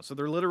turnaround. So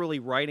they're literally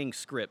writing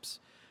scripts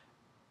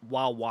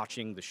while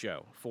watching the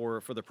show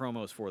for the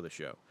promos for the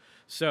show.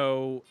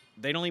 So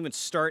they don't even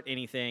start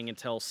anything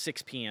until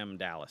 6 p.m.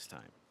 Dallas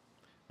time.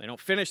 They don't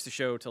finish the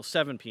show till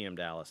 7 p.m.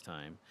 Dallas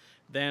time.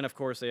 Then, of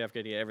course, they have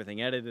to get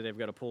everything edited. They've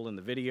got to pull in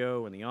the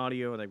video and the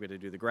audio, and they've got to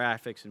do the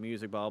graphics and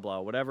music, blah, blah,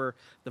 whatever.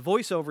 The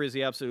voiceover is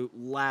the absolute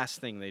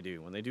last thing they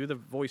do. When they do the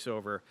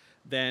voiceover,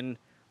 then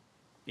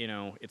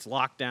it's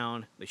locked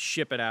down, they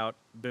ship it out,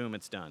 boom,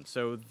 it's done.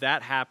 So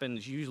that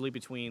happens usually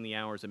between the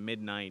hours of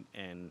midnight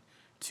and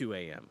 2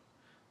 a.m.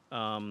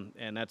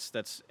 And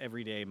that's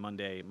every day,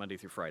 Monday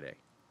through Friday.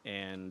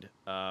 And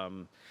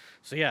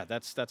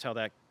that's how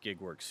that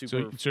gig works. Super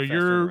So fast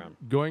you're turnaround.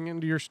 going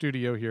into your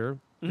studio here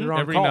You're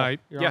on every call. night.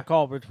 You're on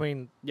call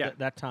between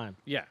that time.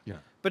 Yeah. Yeah.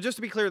 But just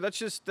to be clear, that's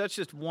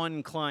just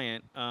one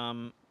client.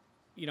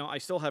 I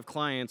still have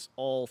clients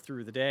all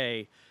through the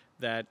day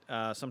that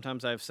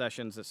sometimes I have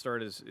sessions that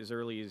start as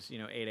early as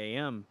 8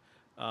 a.m.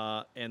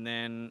 And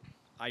then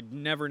I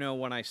never know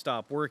when I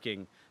stop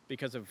working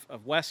because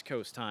of West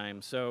Coast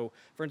time. So,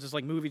 for instance,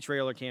 like movie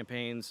trailer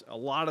campaigns, a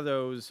lot of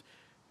those,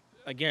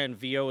 again,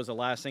 VO is the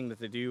last thing that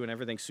they do, and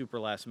everything's super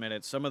last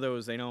minute. Some of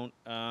those they don't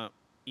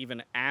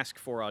even ask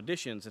for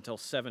auditions until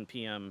 7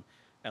 p.m.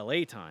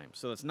 LA time.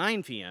 So that's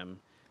 9 p.m.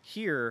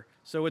 here.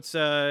 So it's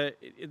the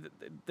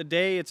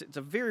day. It's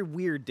a very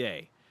weird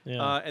day.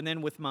 Yeah. And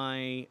then with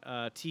my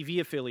TV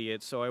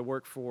affiliate, so I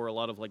work for a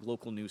lot of like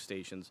local news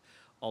stations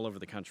all over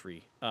the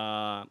country.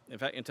 In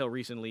fact, until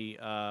recently,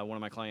 one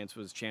of my clients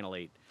was Channel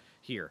 8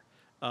 here.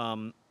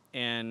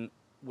 And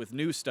with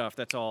news stuff,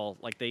 that's all,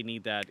 like they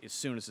need that as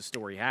soon as the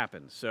story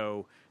happens.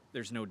 So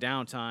there's no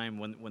downtime.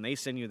 When they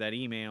send you that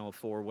email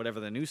for whatever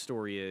the news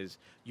story is,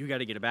 you got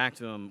to get it back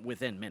to them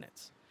within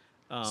minutes.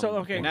 And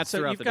that's so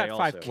throughout you've the got day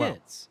 5 also.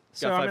 kids.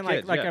 So Got I 5 mean,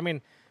 kids, yeah. I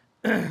mean,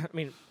 I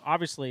mean,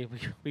 obviously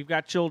we've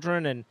got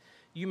children, and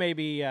you may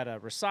be at a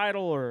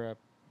recital or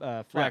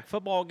a flag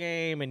football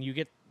game, and you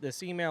get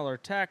this email or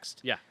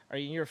text. Yeah. Are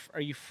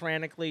you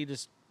frantically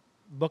just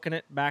booking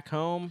it back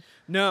home?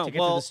 No, to get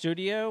to the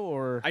studio,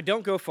 or I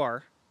don't go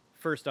far.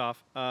 First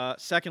off,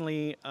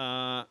 secondly,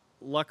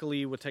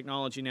 luckily with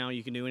technology now,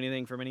 you can do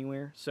anything from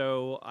anywhere.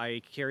 So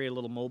I carry a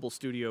little mobile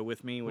studio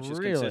with me, which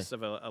consists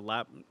of a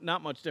lap,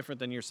 not much different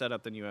than your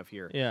setup than you have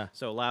here. Yeah.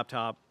 So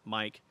laptop,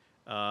 mic.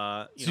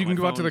 So you can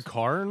go out to the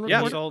car and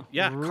Yeah, record?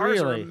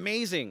 cars are Really?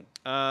 amazing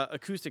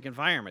acoustic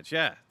environments.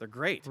 Yeah, they're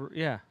great.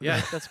 yeah,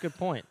 Yeah. that's a good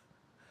point.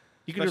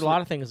 You can do a Especially-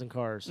 lot of things in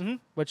cars,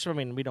 which I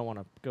mean, we don't want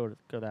to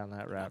go down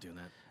that route. Not doing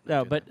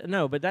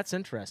that. But that's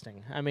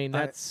interesting. I mean,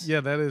 that's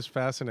Yeah, that is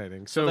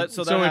fascinating. So that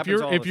if happens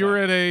you're all if the you're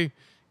time. at a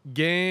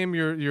game,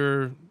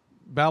 your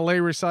ballet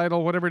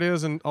recital, whatever it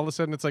is, and all of a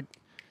sudden it's like,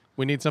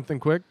 we need something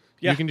quick.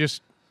 Yeah. You can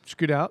just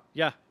scoot out.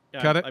 Yeah.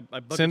 Cut it, I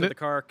book send it it, to the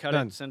car, cut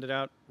done. it, send it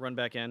out, run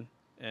back in,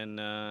 and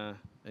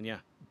yeah,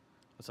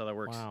 that's how that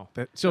works. wow.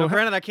 That, So so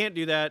granted, I can't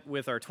do that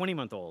with our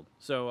 20-month-old,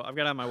 so I've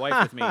got to have my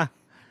wife with me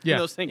Yeah. when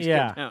those things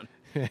Yeah.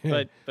 go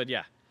down. But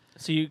yeah,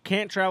 So you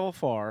can't travel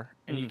far,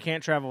 and you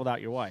can't travel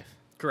without your wife.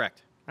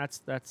 correct.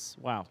 That's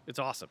wow. It's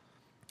awesome.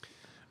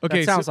 Okay,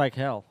 That sounds like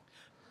hell.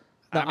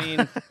 I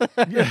mean,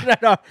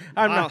 No,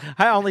 I'm not,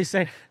 I only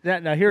say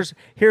that. Now here's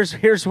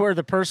where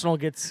the personal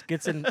gets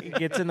in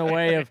the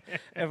way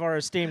of our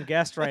esteemed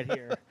guest right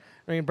here.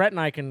 I mean, Brett and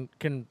I can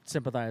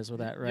sympathize with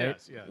that, right?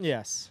 Yes, yes.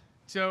 Yes.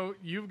 So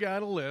you've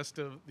got a list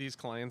of these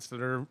clients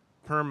that are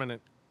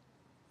permanent,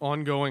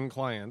 ongoing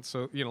clients.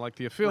 So, like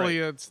the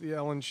affiliates, the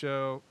Ellen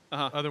Show,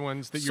 other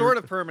ones that sort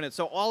of permanent.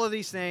 So all of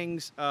these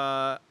things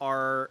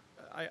are.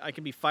 I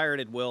can be fired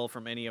at will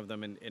from any of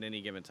them in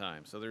any given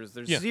time. So there's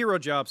zero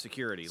job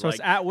security. So it's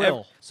at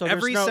will. So there's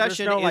every no- there's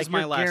session no, is like, my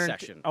you're last guarante-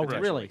 session. Oh,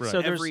 potentially. really? Right.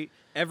 So there's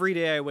Every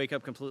day I wake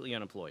up completely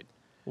unemployed.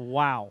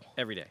 wow.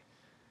 Every day.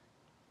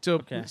 So,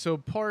 Okay. so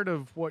part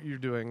of what you're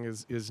doing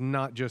is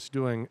not just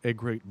doing a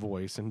great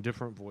voice and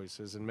different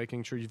voices and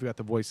making sure you've got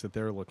the voice that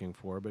they're looking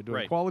for, but doing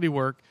Right. quality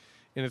work,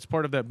 and it's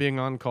part of that being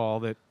on call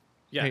that,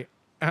 Yeah. hey,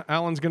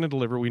 Alan's going to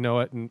deliver. We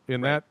know it, and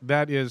Right.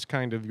 that is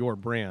kind of your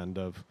brand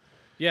of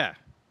Yeah.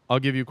 I'll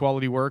give you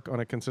quality work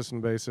on a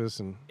consistent basis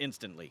and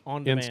Instantly.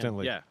 On demand.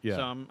 instantly. Yeah. Yeah.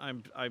 So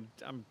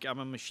I'm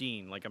a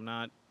machine. Like I'm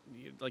not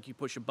like you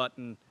push a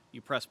button,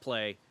 you press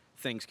play,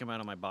 things come out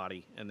of my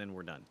body, and then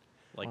we're done.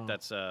 Like Wow.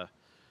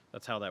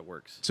 that's how that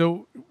works.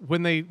 So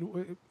when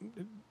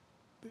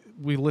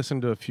we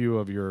listened to a few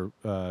of your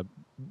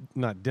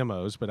not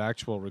demos but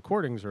actual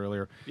recordings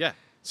earlier. Yeah.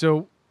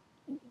 So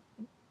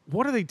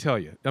what do they tell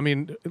you? I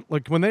mean,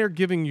 like when they are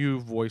giving you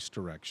voice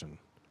direction.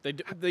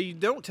 They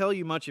don't tell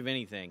you much of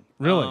anything.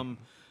 Really?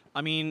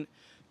 I mean,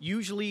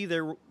 usually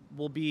there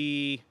will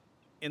be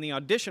in the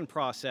audition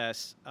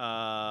process.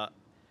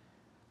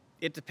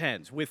 It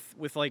depends. With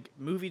like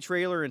movie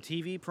trailer and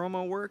TV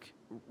promo work,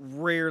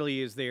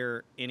 rarely is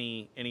there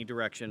any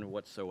direction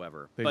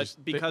whatsoever. They but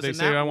just, because they in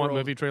say that I world, want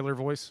movie trailer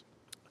voice.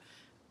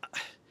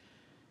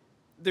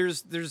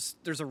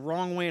 there's a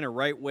wrong way and a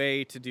right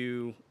way to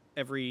do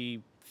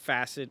every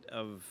facet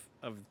of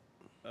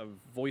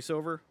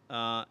voiceover.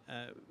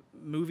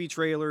 Movie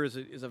trailer is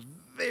a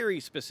very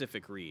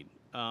specific read,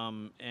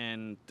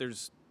 and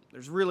there's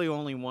really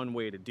only one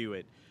way to do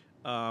it.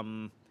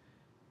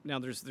 Now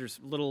there's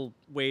little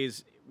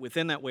ways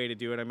within that way to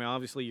do it. I mean,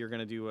 obviously you're going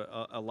to do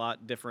a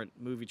lot different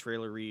movie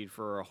trailer read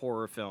for a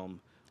horror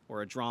film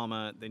or a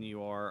drama than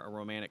you are a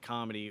romantic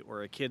comedy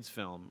or a kids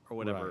film or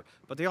whatever. Right.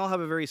 But they all have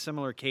a very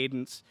similar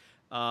cadence.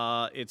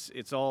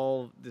 It's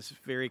all this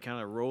very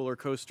kind of roller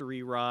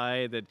coastery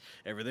ride that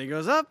everything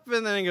goes up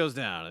and then it goes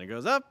down and it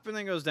goes up and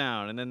then it goes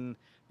down and then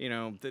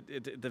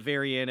at the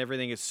very end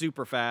everything is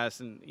super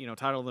fast and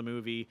title of the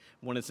movie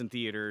when it's in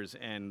theaters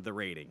and the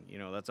rating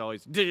that's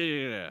always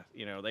they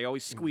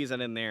always squeeze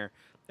that in there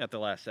at the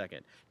last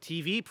second.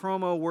 TV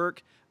promo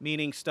work,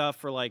 meaning stuff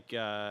for like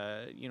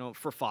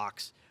for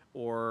Fox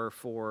or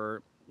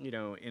for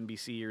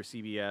NBC or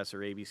CBS or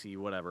ABC,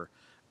 whatever.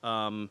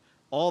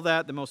 All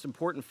that, the most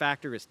important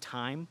factor is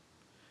time,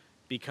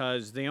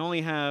 because they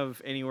only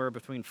have anywhere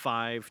between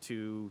 5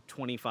 to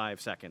 25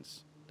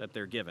 seconds that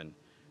they're given.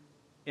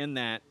 In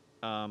that,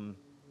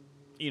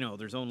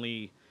 there's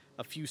only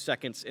a few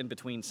seconds in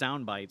between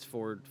sound bites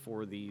for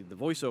the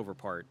voiceover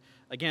part.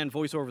 Again,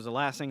 voiceover is the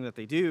last thing that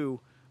they do,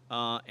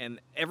 and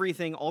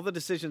everything, all the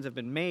decisions have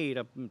been made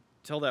up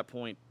until that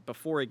point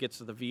before it gets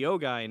to the VO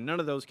guy, and none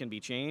of those can be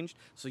changed,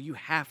 so you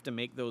have to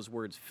make those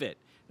words fit.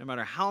 No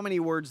matter how many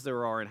words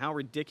there are and how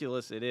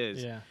ridiculous it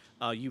is,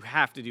 you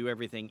have to do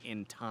everything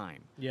in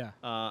time. Yeah.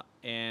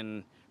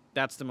 And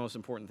that's the most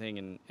important thing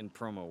in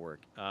promo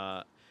work.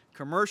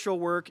 Commercial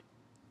work,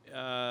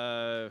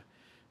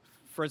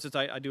 for instance,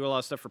 I do a lot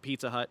of stuff for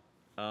Pizza Hut.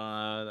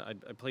 I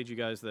played you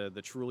guys the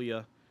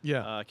Trulia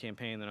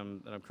campaign that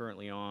I'm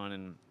currently on,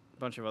 and a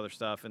bunch of other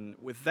stuff. And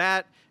with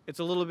that, it's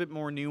a little bit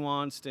more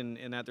nuanced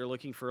in that they're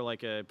looking for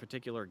like a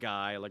particular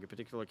guy, like a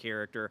particular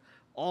character.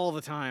 All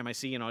the time I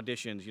see in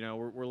auditions,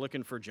 we're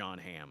looking for John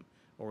Hamm,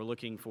 or we're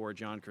looking for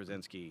John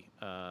Krasinski,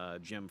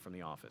 Jim from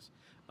The Office,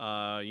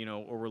 or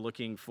we're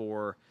looking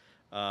for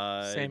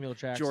Samuel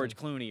Jackson. George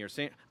Clooney,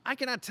 or I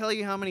cannot tell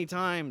you how many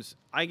times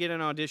I get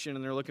an audition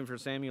and they're looking for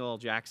Samuel L.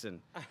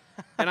 Jackson,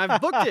 and I've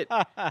booked it,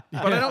 but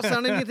I don't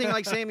sound anything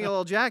like Samuel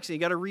L. Jackson. You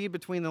got to read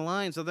between the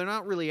lines, so they're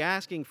not really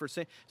asking for.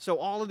 So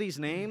all of these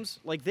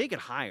names, like they could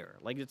hire,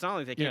 like it's not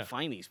like they can't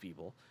find these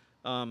people,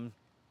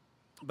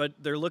 but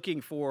they're looking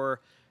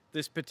for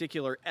this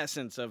particular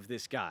essence of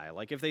this guy.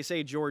 Like if they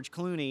say George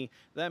Clooney,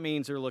 that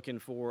means they're looking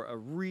for a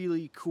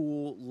really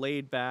cool,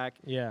 laid back,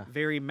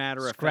 very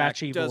matter of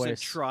Scratchy fact, doesn't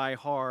voice. try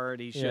hard.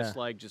 He's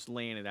just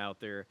laying it out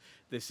there.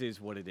 This is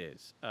what it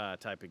is,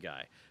 type of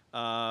guy.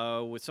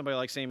 With somebody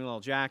like Samuel L.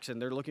 Jackson,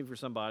 they're looking for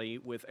somebody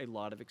with a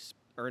lot of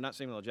or not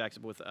Samuel L.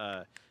 Jackson, but with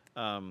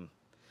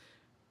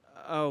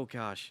oh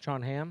gosh,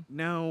 John Hamm.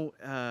 no,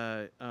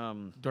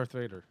 Darth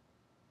Vader.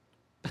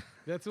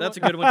 that's a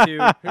good one too.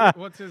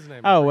 What's his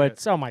name?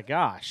 Oh my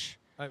gosh.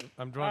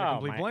 I'm drawing a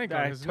complete blank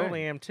on his I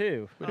totally name. am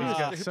too. But he's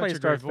got Who such plays a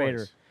great Darth Vader?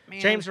 voice.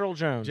 James Earl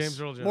Jones. James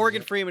Earl Jones.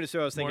 Morgan Freeman is who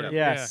I was thinking of.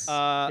 Yes.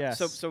 Yes.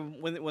 So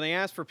when they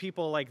ask for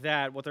people like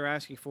that, what they're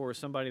asking for is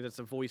somebody that's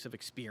a voice of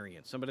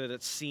experience, somebody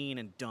that's seen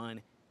and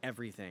done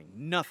everything.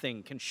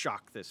 Nothing can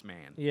shock this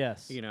man.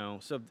 Yes. You know,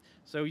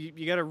 so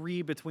you got to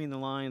read between the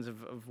lines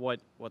of what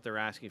they're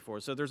asking for.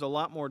 So there's a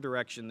lot more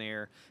direction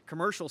there.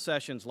 Commercial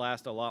sessions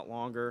last a lot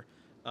longer.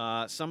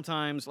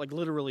 Sometimes, like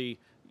literally,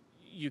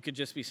 you could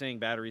just be saying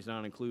batteries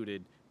not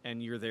included,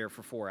 and you're there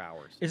for 4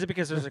 hours. Is it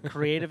because there's a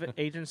creative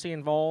agency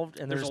involved,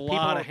 and There's a people,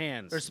 lot of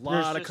hands, there's a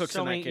lot of just cooks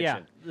so in that many, kitchen. Yeah,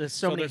 there's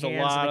so many there's hands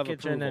a lot in of the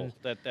kitchen, approval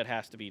and that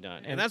has to be done.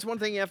 and- And that's one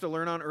thing you have to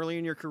learn on early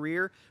in your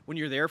career. When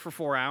you're there for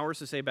 4 hours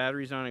to say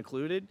batteries not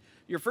included,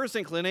 your first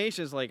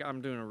inclination is like,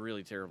 I'm doing a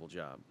really terrible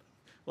job.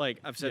 Like,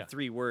 I've said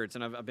 3 words,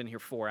 and I've been here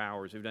 4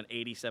 hours. We've done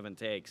 87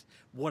 takes.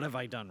 What have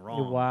I done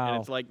wrong? Wow. And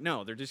it's like,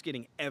 no, they're just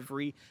getting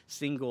every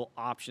single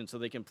option so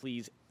they can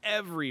please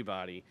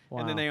everybody.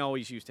 And then Wow. they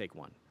always use take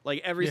 1.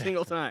 Like, every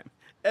single time.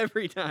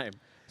 Every time.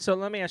 So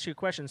let me ask you a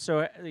question.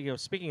 So,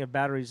 speaking of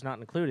batteries not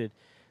included,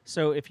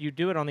 so if you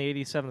do it on the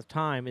 87th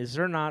time, is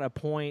there not a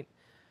point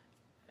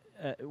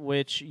at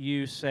which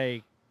you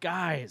say,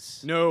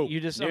 guys, No. you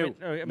just, No.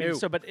 I mean, No.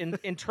 so, but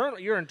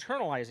you're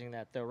internalizing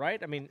that though,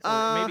 right? I mean,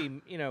 or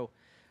maybe,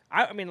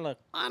 I mean, look,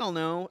 I don't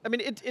know. I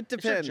mean, it depends.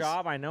 it's your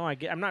job. I know.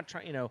 I'm not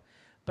trying,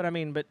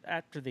 but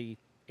after the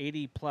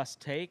 80 plus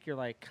take, you're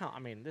like, I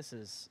mean, this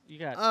is, you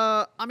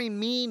got, I mean,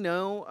 me,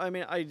 no. I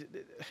mean,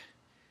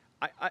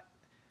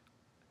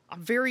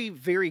 I'm very,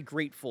 very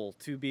grateful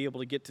to be able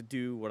to get to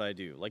do what I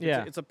do. Like,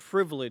 Yeah. it's a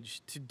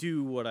privilege to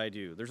do what I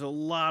do. There's a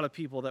lot of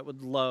people that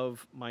would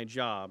love my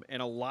job,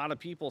 and a lot of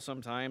people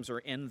sometimes are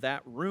in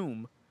that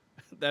room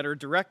that are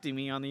directing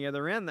me on the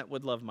other end that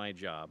would love my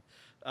job.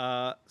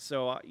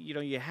 So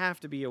you have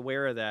to be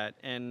aware of that,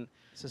 and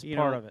this is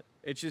part of it.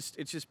 It's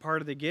just part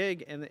of the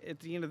gig, and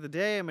at the end of the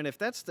day, I mean, if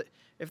that's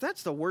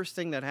the worst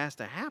thing that has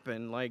to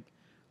happen, like,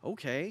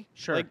 okay,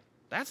 Sure. like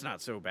that's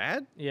not so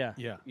bad. Yeah.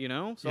 Yeah.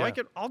 So Yeah.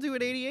 I'll do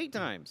it 88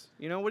 times.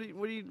 What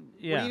do you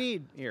Yeah.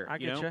 need here? I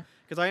getcha.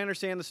 Because I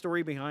understand the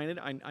story behind it.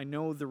 I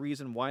know the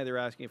reason why they're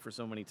asking it for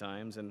so many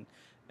times, and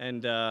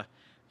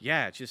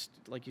yeah, it's just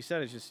like you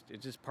said, it's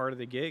just part of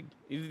the gig.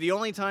 The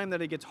only time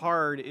that it gets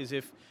hard is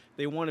if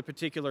they want a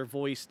particular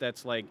voice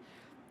that's like,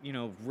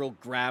 real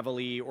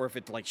gravelly, or if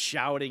it's like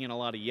shouting and a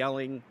lot of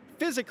yelling.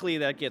 Physically,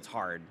 that gets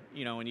hard,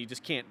 and you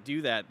just can't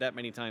do that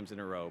many times in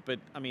a row. But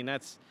I mean,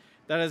 that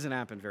doesn't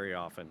happen very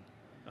often.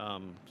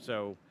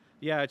 So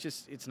yeah,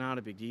 it's not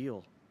a big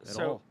deal at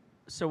all.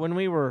 So when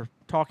we were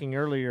talking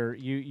earlier,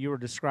 you were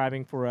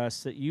describing for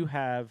us that you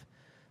have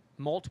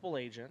multiple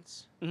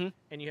agents Mhm.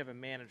 and you have a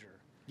manager.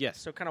 Yes.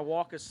 So kind of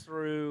walk us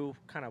through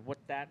kind of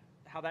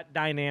how that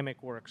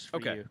dynamic works for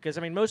Okay. you. Because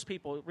I mean, most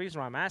people. The reason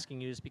why I'm asking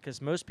you is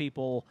because most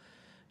people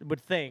would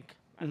think.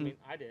 I Mhm. mean,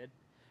 I did.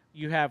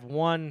 You have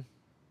one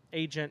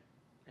agent,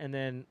 and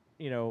then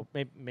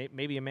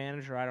maybe a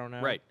manager. I don't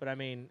know. Right. But I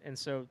mean, and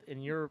so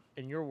in your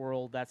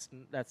world, that's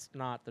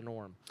not the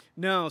norm.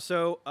 No,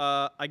 so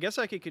I guess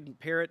I could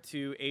compare it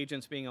to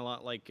agents being a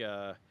lot like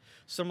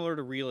similar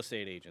to real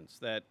estate agents.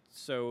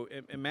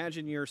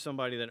 Imagine you're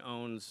somebody that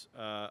owns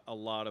a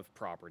lot of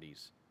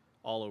properties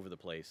all over the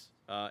place,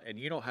 and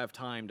you don't have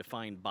time to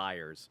find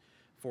buyers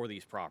for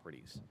these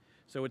properties.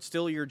 So it's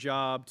still your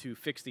job to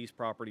fix these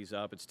properties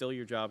up. It's still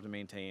your job to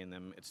maintain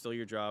them. It's still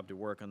your job to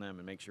work on them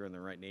and make sure in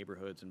the right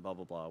neighborhoods and blah,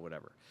 blah, blah,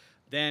 whatever.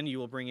 Then you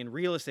will bring in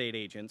real estate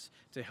agents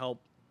to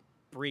help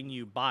bring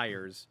you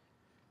buyers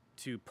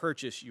to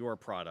purchase your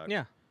product.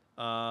 Yeah.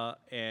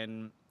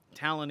 And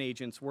talent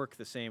agents work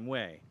the same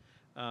way.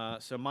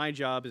 So my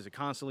job is to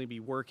constantly be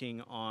working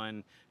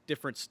on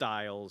different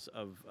styles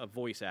of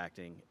voice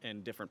acting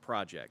and different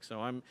projects.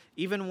 So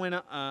even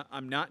when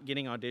I'm not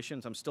getting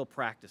auditions, I'm still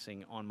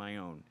practicing on my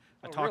own.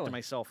 I talk really? to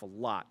myself a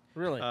lot.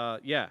 Really?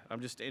 Yeah, I'm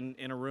just in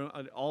a room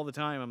all the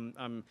time.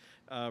 I'm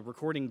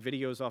recording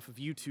videos off of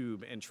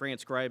YouTube and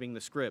transcribing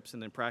the scripts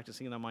and then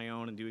practicing them on my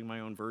own and doing my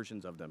own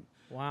versions of them.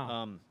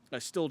 Wow. I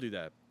still do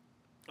that.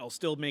 I'll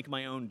still make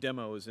my own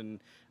demos, and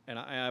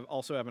I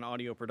also have an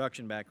audio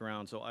production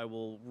background, so I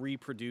will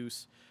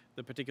reproduce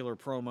the particular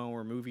promo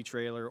or movie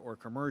trailer or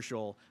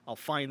commercial. I'll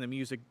find the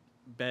music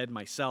bed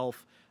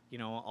myself.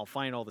 I'll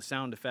find all the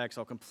sound effects.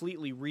 I'll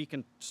completely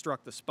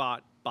reconstruct the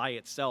spot by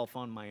itself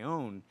on my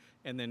own,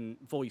 and then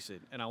voice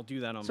it. And I'll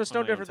do that on. So it's on no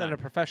my own different than a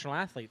time. professional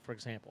athlete, for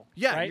example.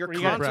 Yeah, right? you're Where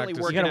you gotta- constantly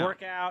practice. working You got to out.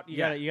 work out. You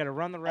Yeah. got to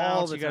run the All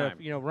routes. the You got time.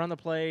 to run the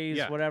plays.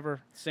 Yeah.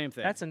 Whatever. Same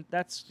thing.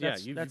 That's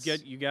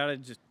you got to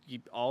just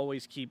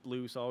always keep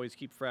loose, always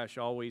keep fresh,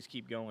 always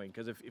keep going.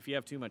 Because if you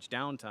have too much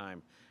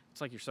downtime, it's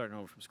like you're starting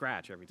over from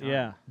scratch every time.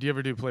 Yeah. Do you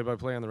ever do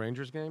play-by-play on the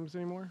Rangers games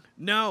anymore?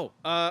 No.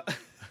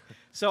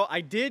 So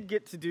I did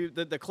get to do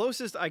the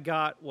closest I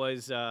got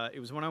was it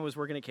was when I was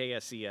working at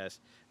KSCS,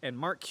 and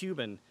Mark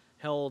Cuban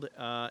held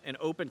an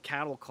open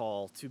cattle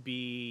call to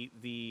be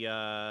the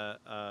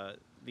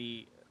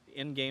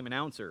in-game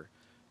announcer.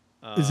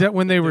 Is that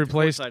when they the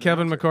replaced courtside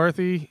Kevin announcer.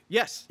 McCarthy?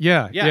 Yes.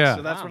 Yeah, yeah.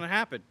 So that's Wow. when it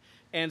happened.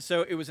 And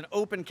so it was an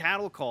open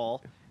cattle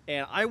call,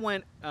 And I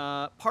went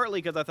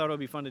partly because I thought it would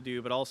be fun to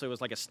do, but also it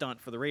was like a stunt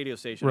for the radio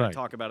station Right. to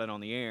talk about it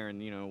on the air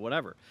and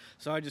whatever.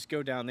 So I just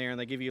go down there and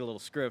they give you a little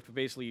script. But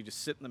basically, you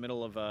just sit in the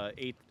middle of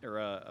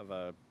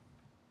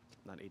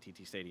not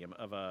ATT Stadium,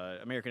 of a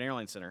American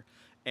Airlines Center,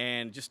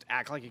 and just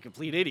act like a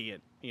complete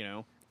idiot,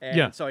 And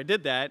Yeah. so I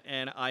did that,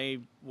 and I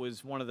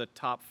was one of the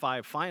top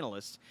 5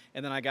 finalists,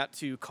 and then I got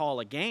to call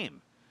a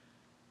game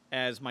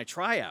as my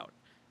tryout.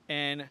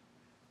 And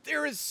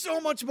there is so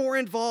much more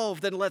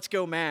involved than Let's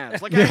Go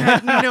Mavs. Like, I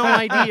had no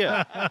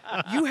idea.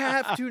 You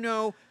have to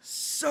know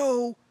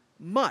so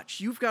much.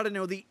 You've got to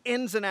know the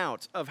ins and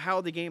outs of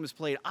how the game is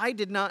played. I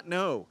did not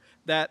know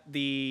that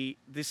the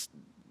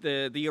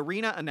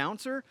arena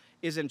announcer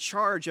is in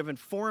charge of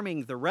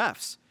informing the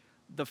refs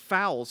the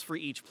fouls for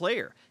each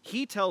player.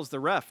 He tells the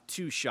ref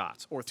 2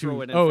 shots or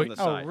throw it in from the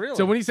side. really?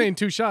 So when he's saying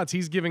 2 shots,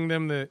 he's giving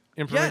them the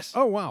information. Yes.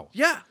 Oh, wow.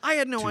 Yeah, I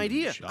had no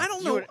idea. shots. I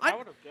don't know. I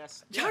would have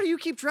guessed. How do you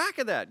keep track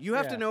of that? You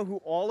have to Yeah. know who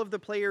all of the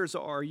players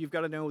are. You've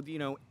got to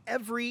know,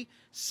 every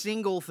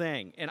single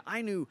thing. And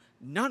I knew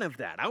none of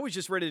that. I was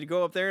just ready to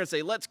go up there and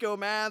say, "Let's go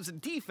Mavs,"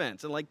 and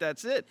defense, and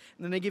that's it.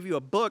 And then they give you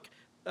a book,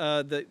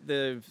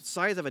 the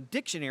size of a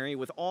dictionary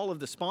with all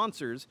of the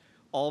sponsors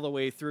all the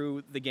way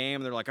through the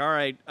game. They're like, "All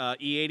right,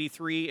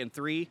 E83 and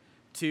 3,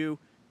 2,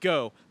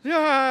 go."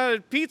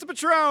 Pizza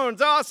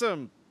Patrons,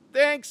 awesome.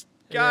 Thanks,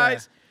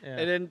 guys. Yeah.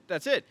 And then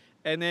that's it.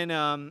 And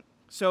then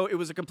so it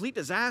was a complete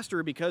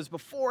disaster because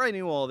before I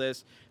knew all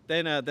this,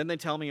 then they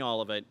tell me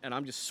all of it, and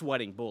I'm just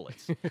sweating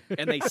bullets.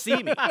 And they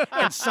see me,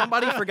 and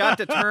somebody forgot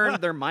to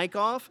turn their mic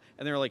off,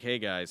 and they're like, "Hey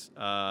guys,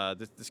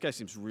 this guy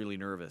seems really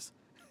nervous."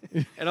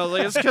 And I was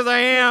like, "It's because I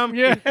am."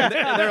 Yeah. And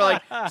they're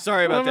like,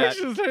 "Sorry about What that." makes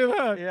you say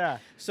that? Yeah.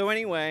 So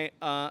anyway,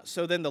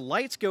 so then the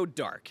lights go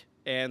dark,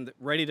 and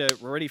we're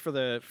ready for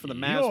the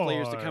Mavs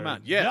players to come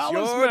out. Yes, Dallas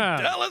your Mavs.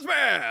 Dallas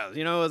Mavs.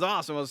 It was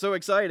awesome. I was so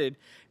excited.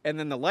 And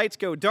then the lights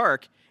go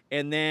dark,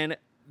 and then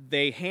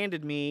they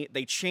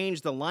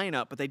changed the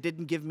lineup, but they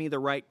didn't give me the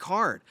right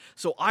card.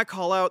 So I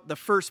call out the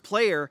first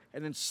player,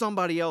 and then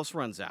somebody else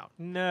runs out.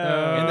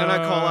 No. And then I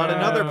call out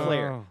another Oh.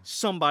 player.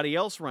 Somebody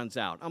else runs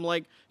out. I'm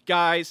like,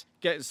 "Guys,"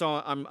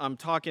 so I'm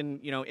talking,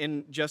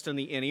 in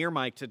the in-ear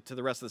mic to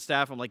the rest of the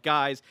staff. I'm like,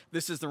 "Guys,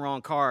 this is the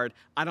wrong card.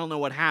 I don't know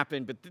what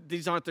happened, but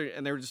these aren't there."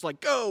 And they were just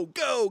like, "Go,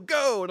 go,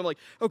 go!" And I'm like,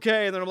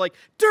 "Okay." And then I'm like,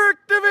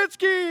 "Dirk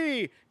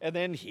Nowitzki!" And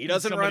then he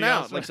doesn't run somebody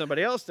out else like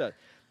somebody else does.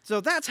 So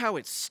that's how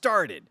it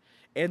started.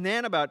 And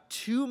then about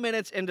 2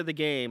 minutes into the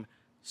game,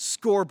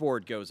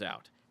 scoreboard goes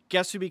out.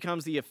 Guess who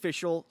becomes the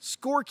official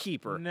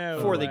scorekeeper No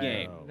for the way.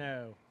 game?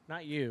 No,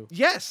 not you.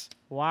 Yes,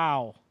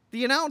 Wow.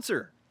 the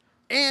announcer.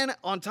 And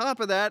on top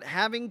of that,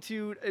 having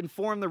to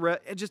inform the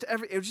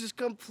it was just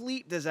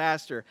complete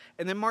disaster.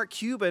 And then Mark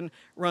Cuban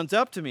runs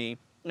up to me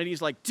and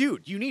he's like,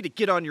 "Dude, you need to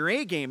get on your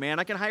A game, man.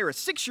 I can hire a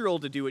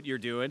 6-year-old to do what you're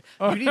doing.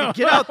 You need to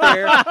get out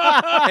there,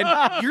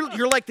 and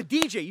you're like the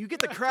DJ. You get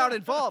the crowd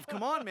involved.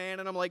 Come on, man."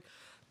 And I'm like,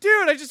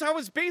 "Dude, I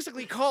was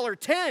basically caller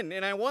 10,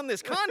 and I won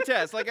this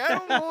contest. Like, I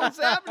don't know what's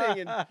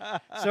happening." And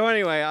so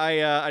anyway,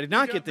 I did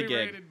not get the gig.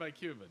 Berated by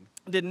Cuban.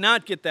 Did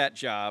not get that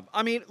job.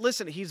 I mean,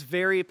 listen, he's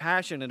very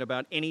passionate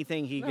about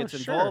anything he gets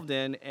sure. involved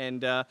in,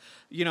 and I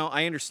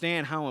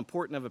understand how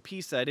important of a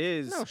piece that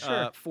is No,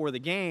 sure. for the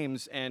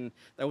games, and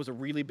that was a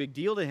really big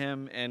deal to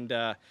him. And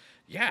I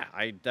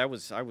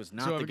was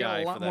not So the I've guy got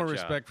a lot for that more job.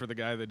 respect for the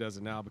guy that does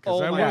it now because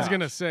Oh I my was gosh.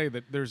 going to say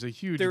that there's a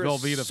huge There is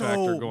Velveeta so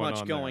factor going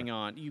much on going there.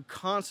 on. You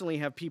constantly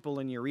have people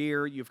in your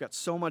ear. You've got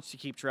so much to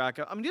keep track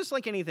of. I mean, just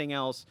like anything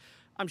else,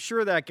 I'm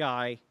sure that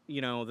guy,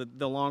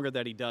 the longer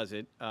that he does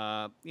it,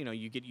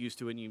 you get used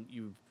to it and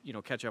you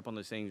catch up on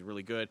those things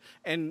really good.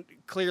 And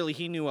clearly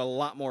he knew a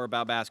lot more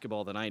about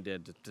basketball than I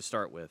did to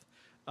start with.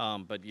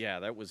 But yeah,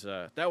 that was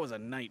a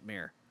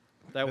nightmare.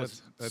 That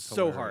was That's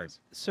so hard. hilarious.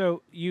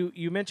 So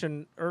you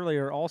mentioned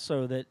earlier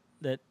also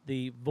that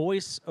the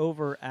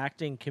voice-over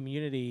acting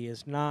community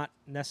is not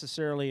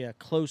necessarily a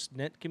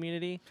close-knit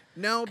community.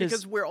 No, 'Cause-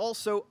 because we're all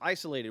so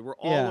isolated. We're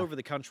all Yeah. over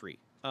the country.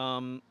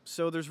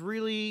 So there's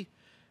really,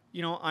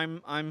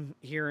 I'm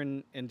here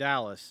in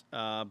Dallas,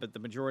 but the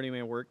majority of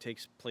my work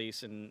takes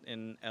place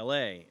in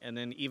L.A. And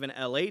then even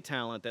L.A.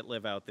 talent that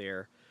live out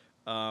there,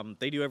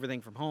 they do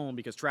everything from home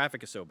because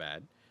traffic is so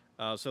bad.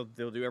 So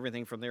they'll do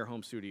everything from their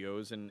home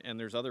studios. And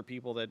there's other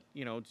people that,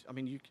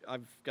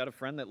 I've got a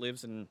friend that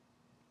lives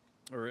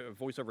or a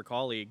voiceover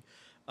colleague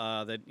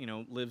that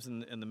lives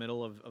in the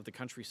middle of the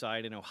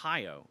countryside in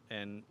Ohio,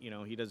 and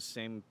he does the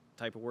same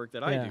type of work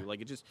that I Yeah. do. Like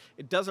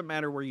it doesn't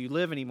matter where you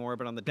live anymore.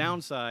 But on the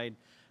downside,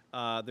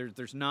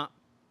 there's not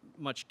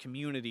much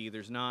community.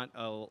 There's not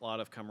a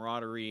lot of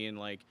camaraderie and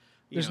like.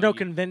 There's no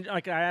convention.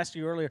 Like I asked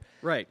you earlier,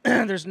 Right.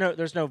 there's no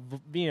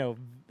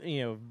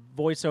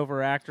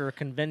voiceover actor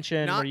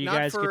convention where you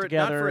guys get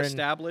together not for and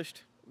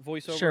established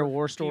voiceover share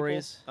war people.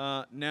 stories?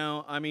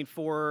 No, I mean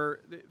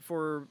for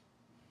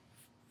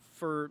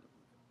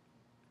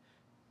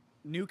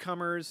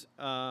newcomers,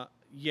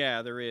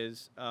 yeah, there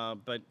is.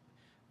 But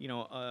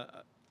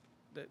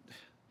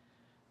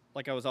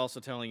like I was also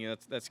telling you,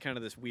 that's kind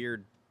of this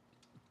weird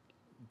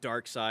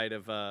dark side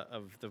of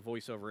the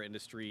voiceover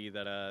industry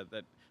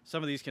that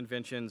some of these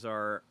conventions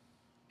are,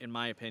 in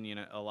my opinion,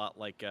 a lot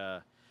like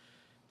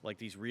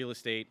these real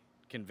estate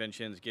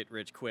conventions, get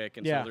rich quick,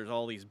 and Yeah. so there's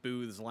all these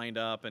booths lined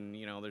up, and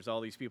there's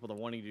all these people that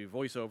wanting to do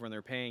voiceover, and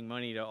they're paying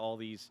money to all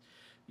these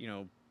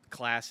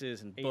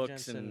classes and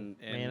books Agents and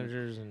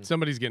managers and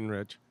Somebody's getting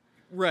rich.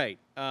 Right.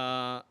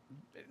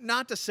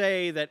 Not to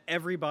say that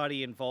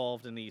everybody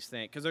involved in these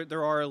things, because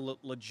there are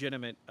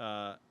legitimate,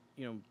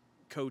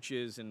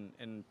 coaches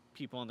and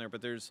people in there.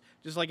 But there's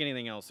just like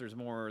anything else. There's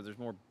more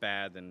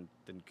bad than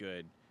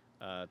good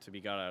to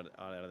be got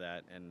out of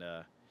that. And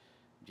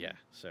yeah.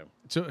 So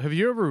have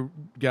you ever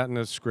gotten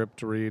a script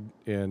to read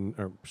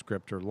or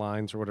script or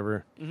lines or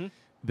whatever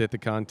that the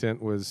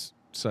content was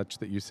such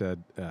that you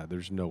said,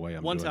 "There's no way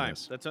I'm one doing time.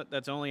 this"?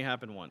 That's only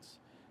happened once.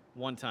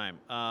 One time,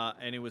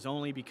 and it was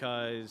only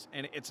because,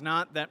 and it's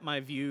not that my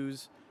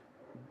views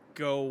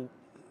go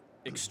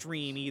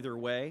extreme either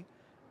way,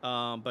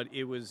 but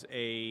it was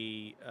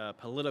a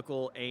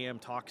political AM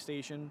talk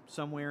station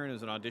somewhere, and it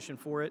was an audition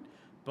for it,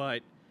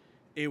 but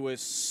it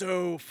was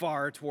so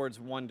far towards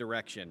one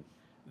direction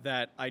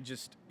that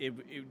it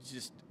was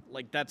just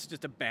like, that's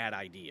just a bad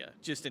idea,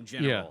 just in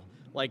general.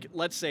 Yeah. Like,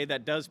 let's say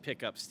that does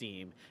pick up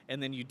steam,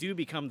 and then you do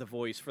become the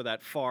voice for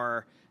that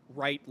far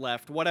right,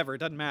 left, whatever, it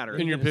doesn't matter.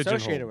 And you're associated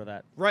pigeonholed. with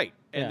that. Right.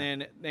 And Yeah.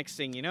 then next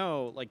thing you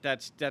know, like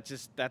that's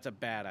a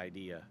bad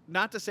idea.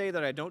 Not to say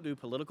that I don't do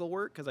political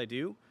work, because I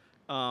do.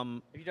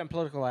 Have you done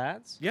political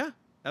ads? Yeah,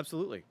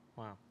 absolutely.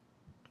 Wow.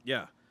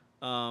 Yeah.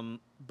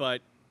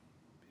 But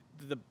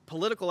the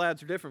political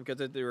ads are different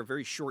because they're a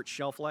very short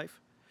shelf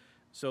life.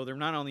 So they're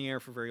not on the air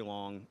for very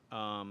long.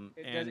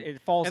 It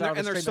falls and out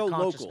of they're the so stream of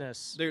local.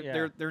 consciousness.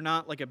 They're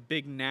not like a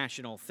big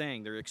national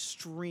thing. They're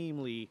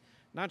extremely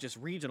not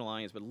just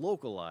regionalized but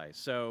localized.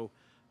 So,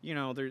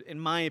 there, in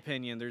my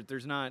opinion,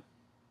 there's not.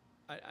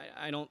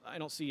 I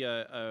don't see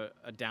a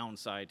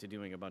downside to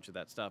doing a bunch of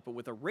that stuff. But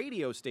with a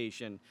radio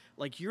station,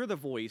 like, you're the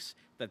voice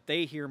that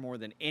they hear more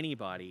than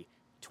anybody,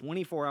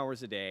 24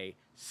 hours a day,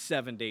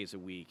 7 days a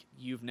week.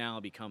 You've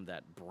now become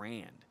that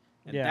brand.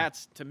 And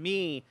that's, to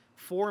me,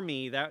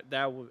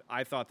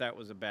 I thought that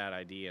was a bad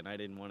idea, and I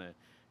didn't want to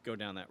go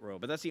down that road.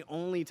 But that's the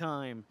only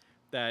time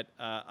that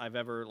I've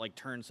ever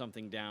turned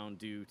something down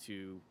due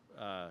to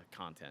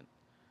content,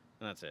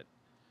 and that's it.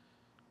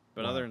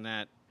 But other than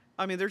that,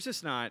 I mean, there's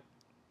just not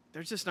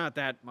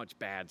that much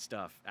bad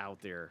stuff out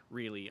there,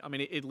 really. I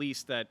mean, at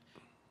least that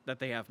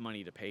they have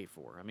money to pay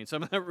for. I mean,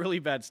 some of that really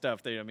bad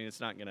stuff, it's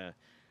not gonna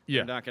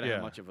they're not gonna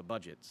have much of a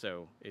budget,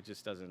 so it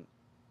just doesn't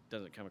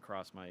come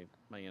across my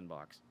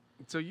inbox.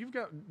 So you've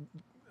got,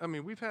 I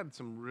mean, we've had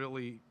some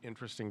really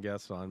interesting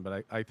guests on,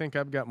 but I think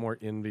I've got more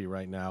envy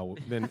right now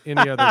than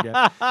any other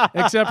guest,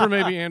 except for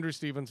maybe Andrew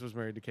Stevens was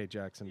married to Kate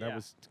Jackson. That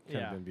was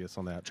kind of envious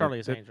on that.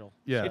 Charlie's Angel.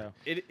 Yeah. So.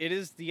 It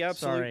is the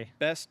absolute Sorry.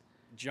 best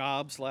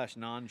job /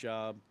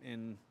 non-job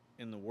in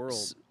the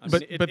world. I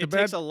But- mean, it but the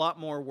takes bad- a lot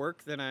more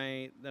work than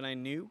I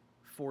knew,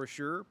 for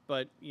sure.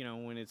 But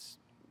when it's,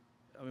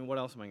 I mean, what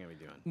else am I going to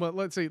be doing? Well,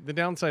 let's see. The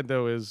downside,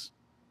 though, is,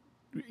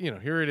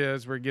 here it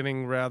is. We're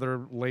getting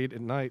rather late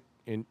at night,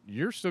 and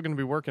you're still going to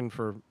be working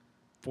for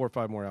 4 or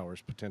 5 more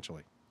hours,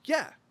 potentially.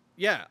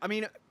 Yeah. I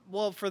mean,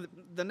 well, for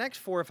the next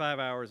 4 or 5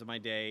 hours of my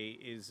day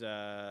is,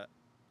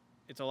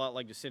 it's a lot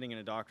like just sitting in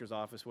a doctor's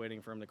office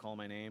waiting for him to call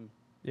my name.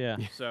 Yeah.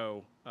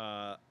 So,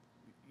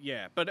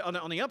 yeah. But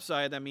on the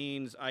upside, that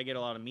means I get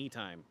a lot of me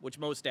time, which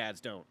most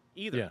dads don't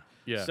either.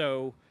 Yeah.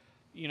 So,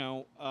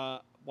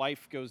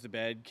 wife goes to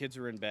bed, kids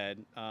are in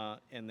bed,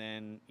 and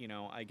then,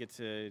 I get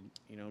to,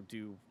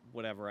 do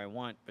whatever I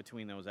want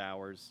between those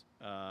hours.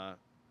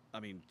 I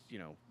mean,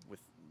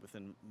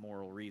 within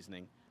moral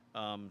reasoning.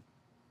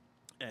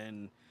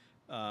 And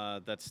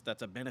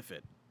that's a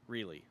benefit,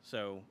 really.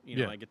 So,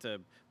 I get to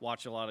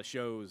watch a lot of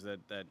shows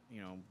that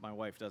my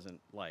wife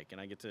doesn't like,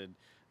 and I get to,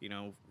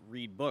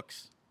 read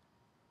books,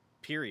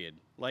 period.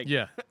 Like,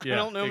 Yeah, I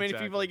don't know many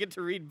people that get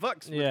to read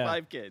books with Yeah.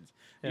 5 kids.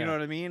 You Yeah. know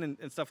what I mean?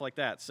 And stuff like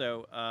that.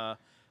 So,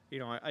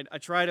 I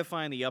try to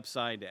find the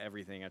upside to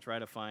everything. I try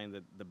to find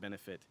the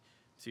benefit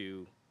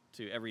to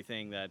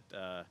everything that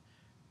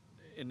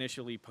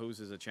initially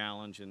poses a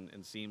challenge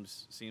and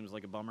seems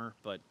like a bummer,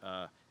 but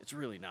it's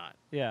really not.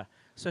 Yeah.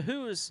 So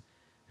who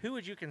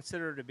would you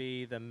consider to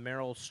be the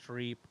Meryl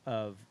Streep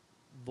of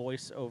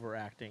voice-over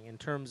acting in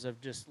terms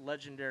of just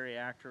legendary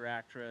actor,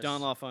 actress?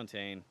 Don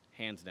LaFontaine,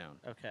 hands down.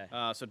 Okay.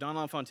 So Don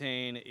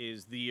LaFontaine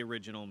is the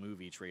original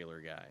movie trailer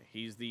guy.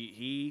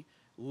 He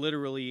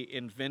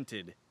literally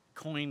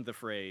coined the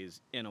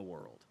phrase "in a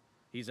world."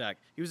 He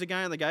was a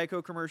guy on the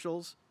Geico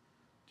commercials.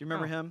 Do you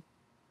remember him?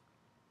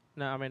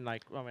 No, I mean,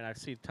 I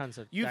see tons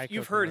of You've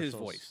Geico heard his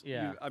commercials. voice.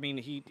 Yeah. I mean,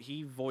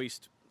 he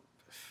voiced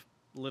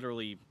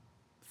literally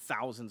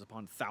thousands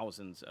upon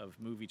thousands of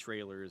movie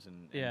trailers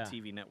and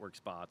TV network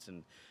spots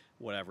and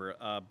whatever.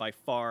 By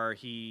far,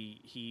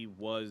 he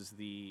was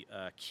the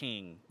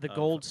king. The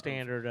gold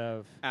standard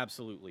of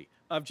Absolutely.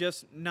 Of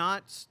just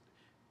not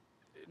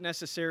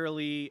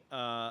necessarily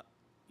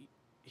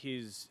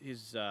his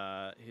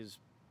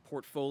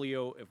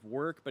portfolio of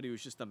work, but it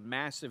was just a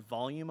massive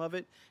volume of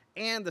it,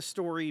 and the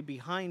story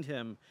behind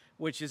him,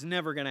 which is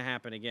never going to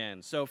happen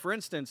again. So, for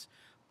instance,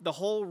 the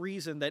whole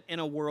reason that In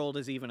a World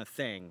is even a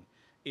thing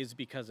is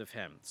because of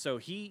him. So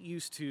he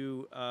used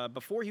to,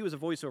 before he was a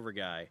voiceover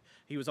guy,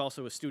 he was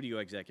also a studio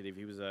executive.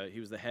 He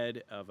was the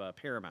head of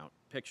Paramount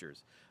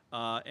Pictures,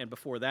 and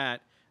before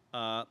that,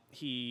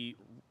 he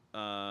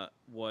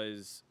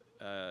was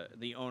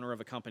the owner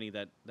of a company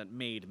that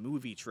made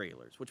movie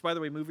trailers. Which, by the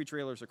way, movie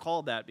trailers are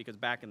called that because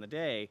back in the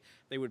day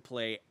they would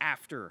play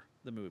after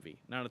the movie,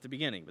 not at the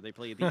beginning, but they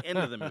play at the end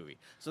of the movie.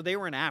 So they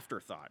were an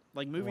afterthought.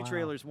 Like movie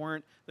trailers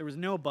weren't. There was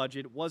no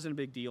budget. It wasn't a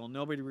big deal.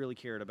 Nobody really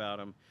cared about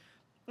them.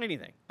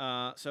 Anything.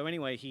 So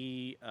anyway,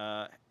 he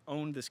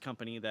owned this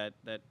company that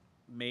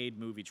made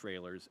movie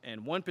trailers,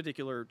 and one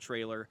particular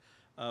trailer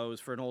was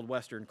for an old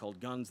Western called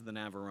Guns of the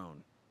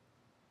Navarone.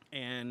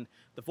 And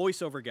the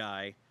voiceover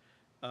guy,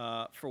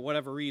 for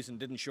whatever reason,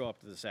 didn't show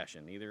up to the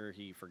session. Either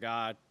he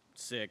forgot,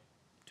 sick,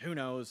 who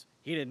knows,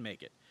 he didn't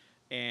make it.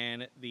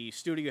 And the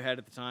studio head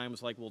at the time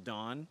was like, well,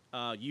 Don,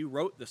 you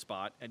wrote the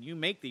spot, and you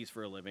make these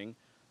for a living.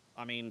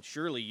 I mean,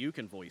 surely you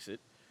can voice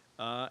it.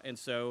 And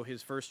so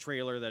his first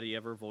trailer that he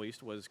ever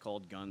voiced was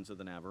called Guns of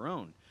the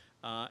Navarone.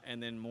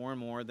 And then more and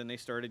more, then they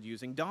started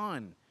using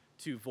Don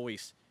to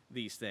voice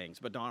these things.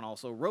 But Don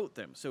also wrote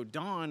them. So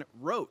Don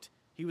wrote.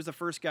 He was the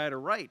first guy to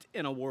write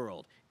In a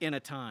World, In a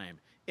Time,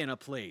 In a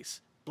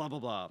Place, blah, blah,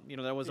 blah. You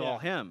know, that was all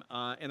him.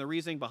 And the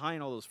reasoning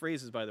behind all those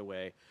phrases, by the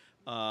way,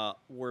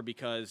 were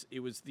because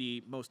it was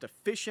the most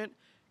efficient,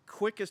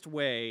 quickest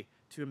way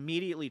to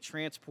immediately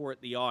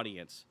transport the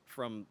audience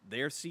from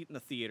their seat in the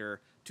theater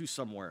to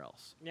somewhere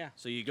else. Yeah.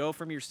 So you go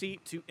from your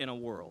seat to In a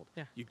World.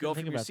 Yeah, You go didn't from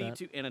think your about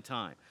seat that. to In a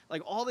Time.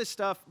 Like all this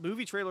stuff,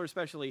 movie trailer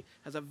especially,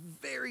 has a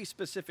very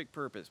specific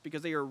purpose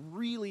because they are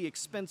really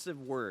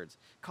expensive words.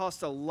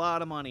 Costs a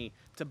lot of money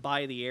to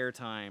buy the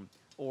airtime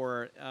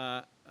or,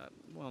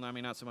 well, I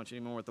mean, not so much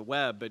anymore with the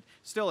web, but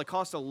still it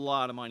costs a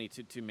lot of money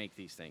to make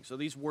these things. So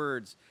these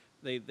words,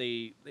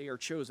 they are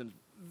chosen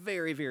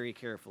very, very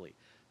carefully.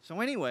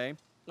 So anyway,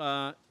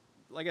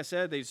 like I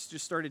said, they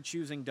just started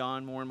choosing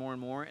Don more and more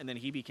and more, and then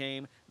he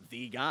became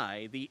the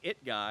guy, the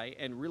it guy,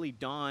 and really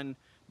Don,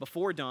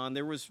 before Don,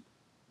 there was,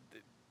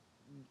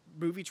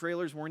 movie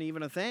trailers weren't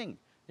even a thing.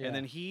 Yeah. And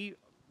then he,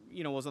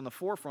 was on the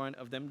forefront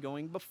of them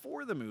going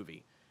before the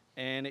movie.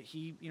 And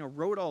he,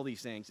 wrote all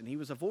these things, and he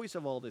was a voice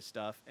of all this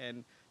stuff,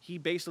 and he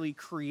basically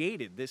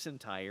created this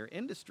entire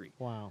industry.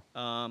 Wow.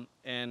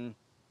 And,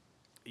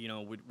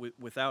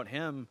 without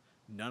him,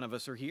 none of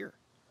us are here.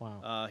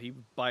 Wow. He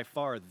by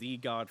far the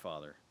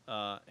godfather.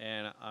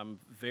 And I'm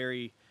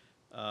very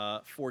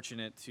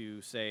fortunate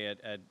to say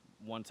at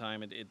one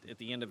time at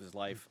the end of his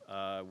life,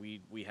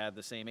 we had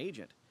the same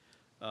agent.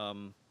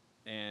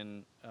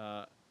 And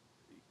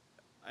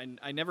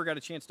I never got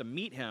a chance to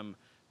meet him,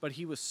 but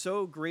he was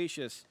so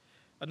gracious.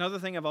 Another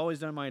thing I've always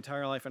done my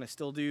entire life, and I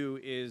still do,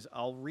 is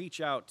I'll reach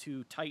out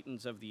to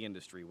titans of the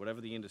industry, whatever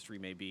the industry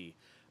may be,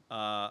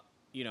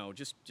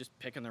 just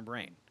picking their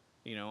brain.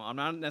 I'm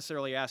not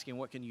necessarily asking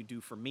what can you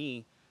do for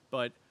me,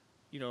 but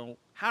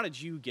how did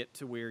you get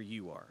to where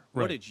you are?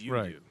 What Right, did you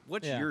right. do?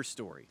 What's Yeah. your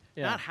story?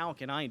 Yeah. Not how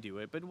can I do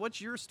it, but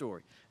what's your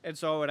story? And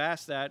so I would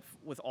ask that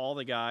with all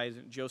the guys.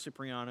 Joe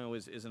Cipriano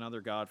is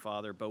another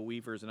godfather. Bo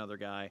Weaver is another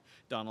guy.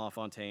 Don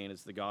LaFontaine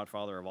is the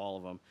godfather of all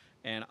of them.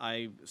 And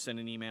I sent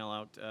an email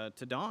out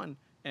to Don,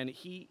 and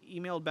he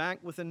emailed back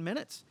within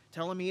minutes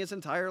telling me his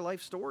entire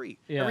life story.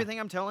 Yeah. Everything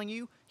I'm telling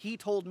you, he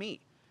told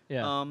me.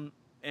 Yeah.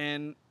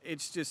 And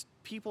it's just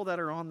people that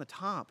are on the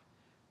top.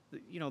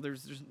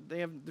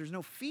 There's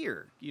no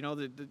fear.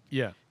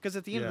 Yeah. Because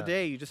at the end of the Yeah.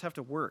 day, you just have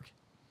to work.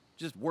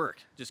 Just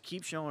work. Just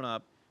keep showing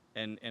up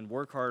and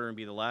work harder and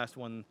be the last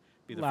one.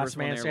 Be the Last first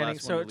one man there, standing.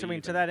 last So, one to I mean,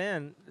 leave.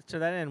 to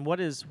that end, what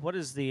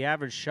is the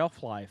average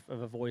shelf life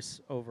of a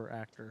voiceover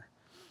actor?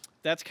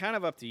 That's kind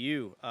of up to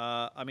you.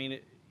 I mean,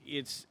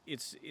 it's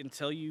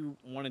until you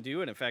want to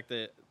do it. In fact,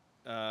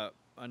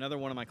 another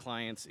one of my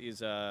clients is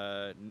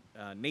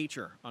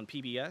Nature on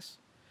PBS.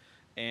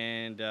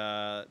 And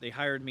they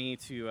hired me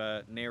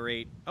to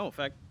narrate. Oh, in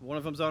fact, one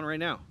of them's on right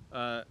now.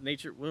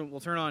 Nature.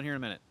 We'll turn on here in a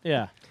minute.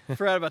 Yeah.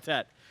 Forgot about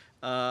that.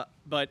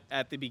 But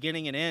at the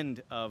beginning and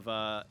end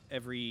of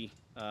every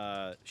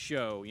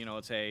show,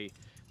 it's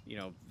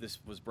this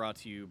was brought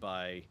to you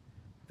by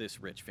this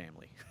rich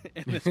family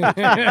and this rich,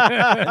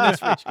 and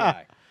this rich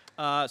guy.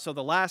 So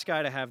the last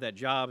guy to have that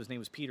job, his name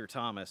was Peter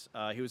Thomas.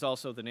 He was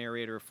also the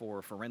narrator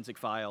for Forensic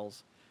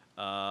Files.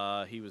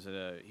 He was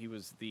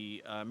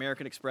the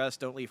American Express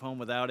Don't Leave Home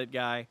Without It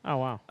guy. Oh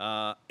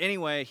wow.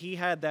 Anyway, he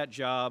had that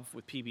job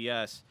with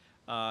PBS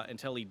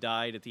until he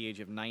died at the age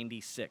of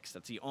 96.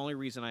 That's the only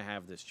reason I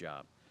have this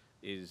job,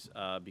 is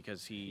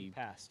because he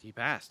passed. He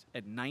passed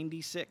at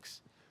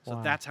 96. So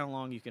Wow. that's how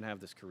long you can have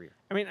this career.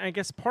 I mean, I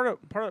guess part of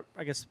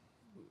I guess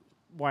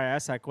why I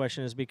asked that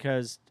question is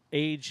because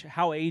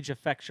how age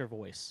affects your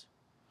voice.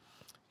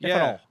 If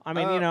at all.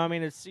 I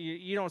mean, it's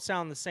you don't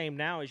sound the same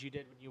now as you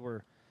did when you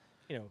were,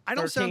 I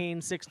don't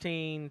 13,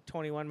 16,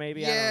 21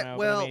 maybe. I Yeah, don't know.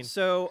 well, but I mean,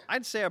 so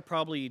I'd say I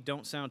probably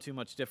don't sound too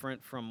much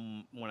different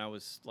from when I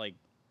was like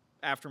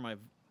after my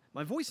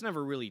my voice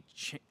never really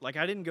like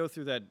I didn't go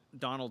through that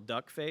Donald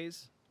Duck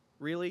phase,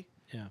 really.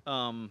 Yeah.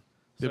 The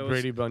so it was-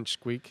 Brady Bunch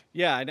squeak.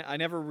 Yeah, I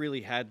never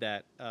really had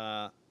that.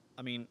 I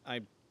mean,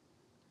 I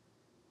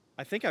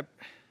don't think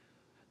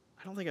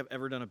I've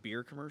ever done a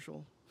beer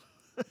commercial.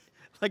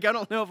 Like I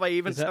don't know if I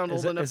even sound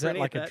old enough is for that any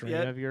like of a that dream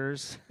yet. of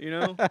yours? You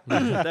know,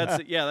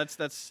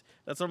 that's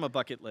on my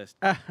bucket list.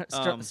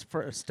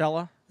 For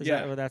Stella? Is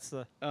yeah. that, that's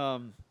the...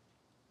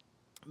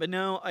 But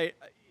no, I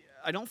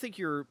don't think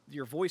your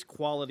voice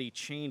quality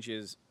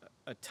changes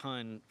a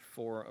ton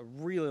for a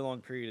really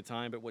long period of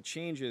time. But what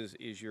changes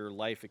is your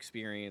life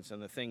experience and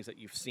the things that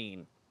you've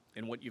seen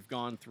and what you've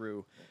gone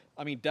through.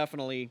 I mean,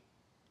 definitely.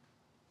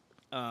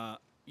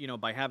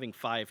 By having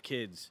 5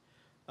 kids,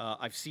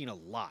 I've seen a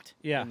lot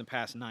in the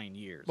past 9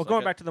 years. Well,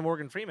 going back to the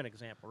Morgan Freeman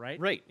example, right?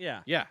 Right.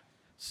 Yeah. Yeah.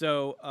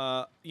 So,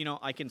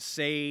 I can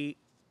say,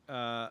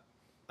 I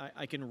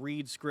can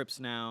read scripts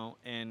now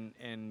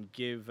and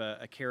give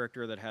a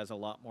character that has a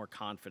lot more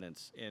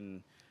confidence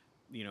in,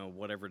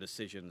 whatever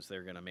decisions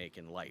they're going to make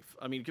in life.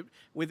 I mean,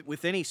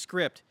 with any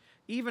script,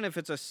 even if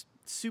it's a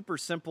super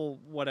simple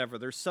whatever,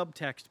 there's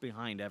subtext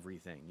behind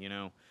everything,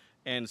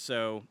 and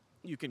so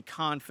you can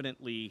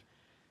confidently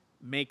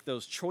make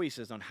those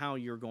choices on how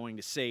you're going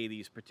to say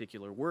these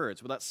particular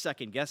words without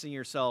second guessing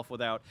yourself,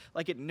 without,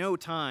 like, at no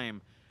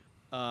time,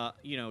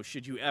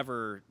 should you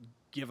ever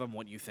give them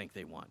what you think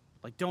they want.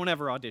 Like, don't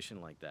ever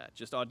audition like that.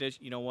 Just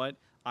audition. You know what?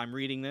 I'm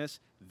reading this.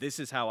 This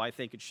is how I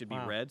think it should be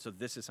read. So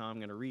this is how I'm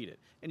going to read it.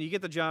 And you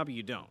get the job or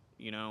you don't.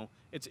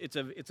 It's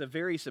a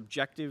very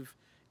subjective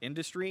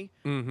industry.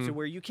 So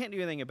where you can't do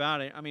anything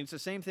about it. I mean, it's the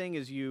same thing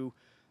as you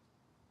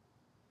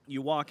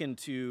walk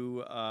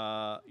into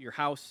your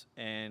house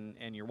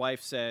and your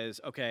wife says,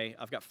 okay,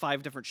 I've got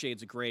 5 different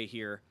shades of gray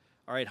here.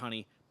 All right,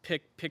 honey,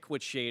 pick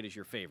which shade is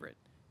your favorite.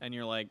 And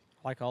you're like,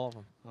 Like all of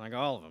them. Like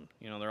all of them.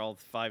 They're all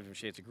 5 different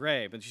shades of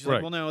gray. But she's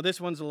like, well, no,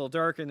 this one's a little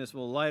darker and this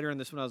one's a little lighter and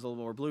this one has a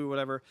little more blue,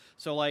 whatever.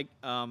 So, like,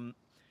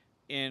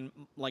 in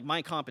like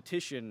my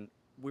competition,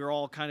 we're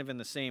all kind of in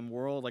the same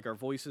world. Like, our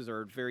voices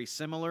are very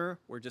similar.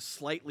 We're just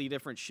slightly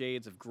different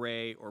shades of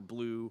gray or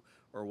blue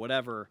or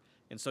whatever.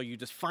 And so you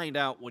just find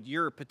out what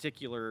your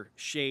particular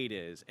shade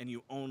is, and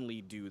you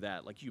only do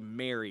that. Like, you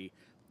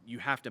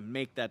have to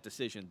make that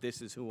decision.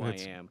 This is who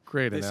That's I am.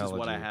 great This analogy. is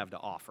what I have to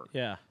offer.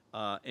 Yeah.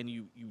 And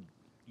you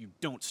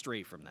don't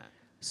stray from that.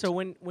 So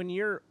when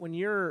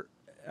you're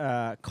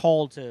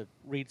called to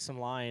read some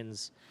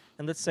lines,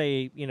 and let's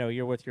say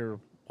you're with your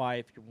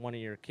wife, one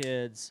of your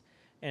kids,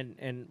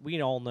 and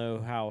we all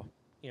know how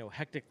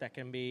hectic that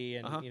can be,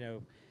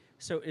 and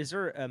So is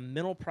there a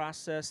mental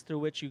process through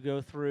which you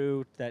go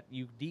through that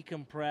you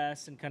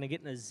decompress and kind of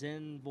get in a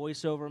Zen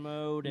voiceover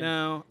mode? And,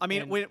 no, I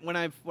mean when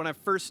I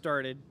first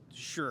started,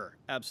 sure,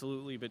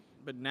 absolutely, but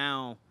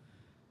now,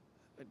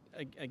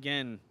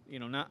 again,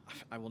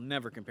 I will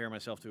never compare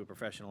myself to a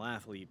professional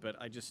athlete, but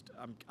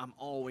I'm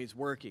always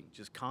working,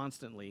 just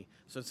constantly.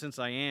 So since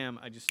I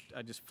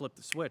just flip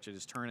the switch, I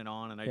just turn it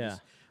on, and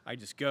I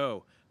just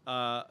go.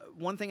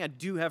 One thing I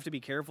do have to be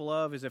careful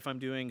of is if I'm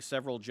doing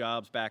several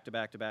jobs back to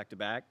back to back to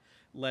back,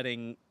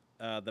 letting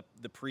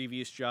the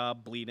previous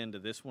job bleed into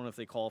this one if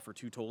they call for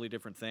 2 totally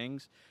different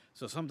things.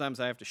 So sometimes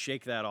I have to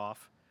shake that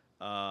off,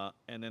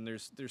 and then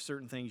there's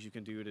certain things you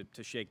can do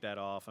to shake that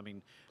off. I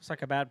mean, it's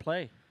like a bad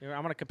play. I'm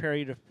going to compare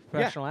you to a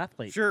professional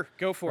athlete. Sure,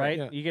 go for right?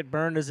 it. Yeah. You get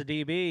burned as a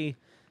DB.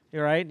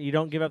 You're right. You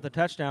don't give up the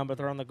touchdown, but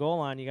they're on the goal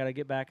line. You got to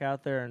get back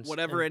out there and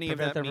whatever any of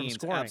prevent that them means.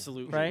 from scoring,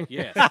 Absolutely, right?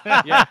 yes.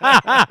 Yeah.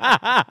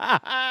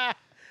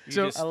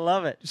 I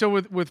love it. So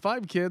with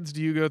 5 kids,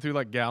 do you go through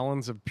like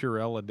gallons of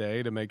Purell a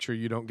day to make sure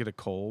you don't get a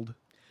cold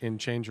and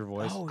change your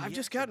voice? Oh, I've yeah,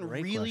 just that's a gotten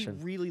great really,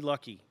 question. really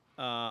lucky.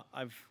 I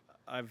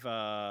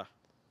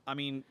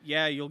mean,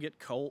 yeah, you'll get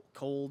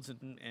colds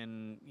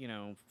and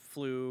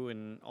flu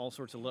and all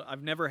sorts of.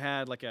 I've never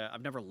had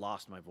I've never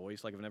lost my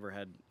voice. Like, I've never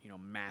had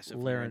massive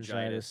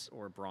laryngitis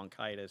or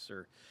bronchitis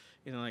or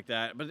anything like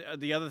that. But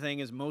the other thing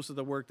is, most of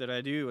the work that I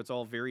do, it's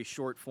all very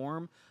short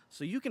form,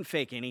 so you can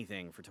fake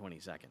anything for 20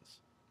 seconds.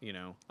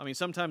 I mean,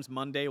 sometimes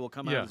Monday will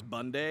come out as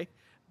Bunday,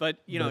 but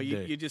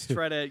you just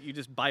try to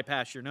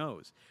bypass your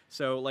nose.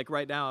 So, like,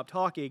 right now I'm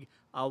talking,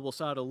 I will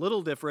sound a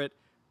little different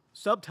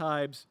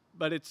sometimes,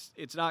 but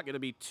it's not going to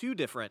be too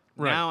different.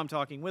 Right. Now I'm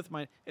talking with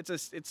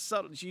it's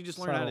subtle. You just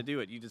learn how to do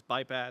it. You just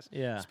bypass.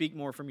 Yeah. Speak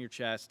more from your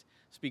chest.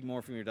 Speak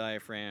more from your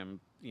diaphragm.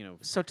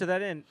 So to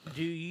that end,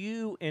 do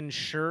you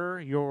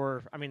ensure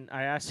your? I mean,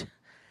 I asked.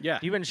 Yeah.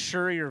 Do you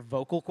ensure your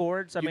vocal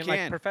cords? I You mean, like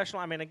can.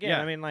 professional. I mean, again.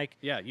 Yeah. I mean, like.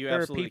 Yeah, you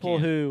there absolutely are people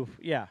can. who.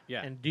 Yeah.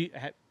 Yeah. And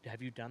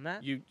have you done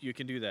that? You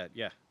can do that.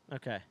 Yeah.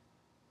 Okay.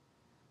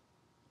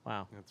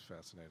 Wow. That's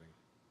fascinating.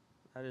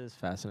 That is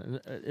fascinating.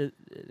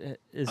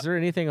 Is there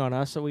anything on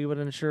us that we would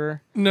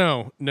ensure?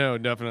 No,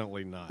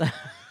 definitely not.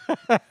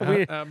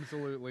 We-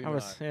 Absolutely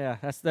not.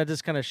 That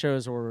just kind of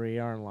shows where we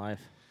are in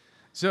life.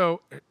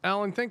 So,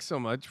 Alan, thanks so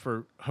much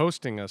for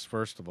hosting us,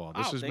 first of all.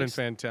 This Oh, has been thanks.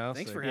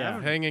 fantastic. Thanks for having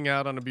me. Hanging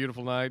out on a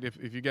beautiful night.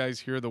 If you guys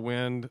hear the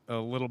wind a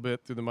little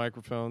bit through the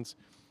microphones,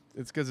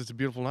 it's because it's a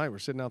beautiful night. We're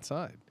sitting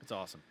outside. It's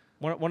awesome.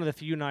 One of the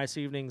few nice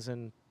evenings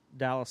in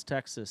Dallas,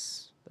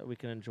 Texas. that we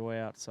can enjoy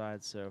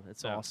outside. So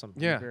it's Yeah. awesome.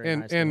 Yeah, Very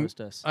and nice to and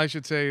host us. I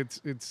should say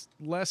it's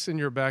less in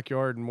your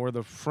backyard and more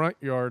the front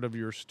yard of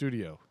your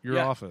studio, your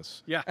Yeah.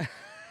 office. Yeah.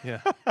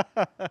 Yeah.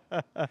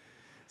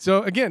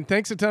 So again,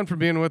 thanks a ton for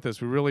being with us.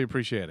 We really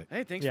appreciate it.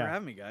 Hey, thanks Yeah. for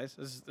having me, guys.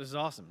 This is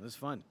awesome. This is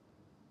fun.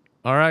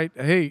 All right.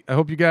 Hey, I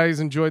hope you guys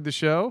enjoyed the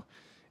show,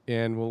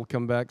 and we'll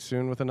come back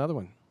soon with another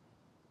one.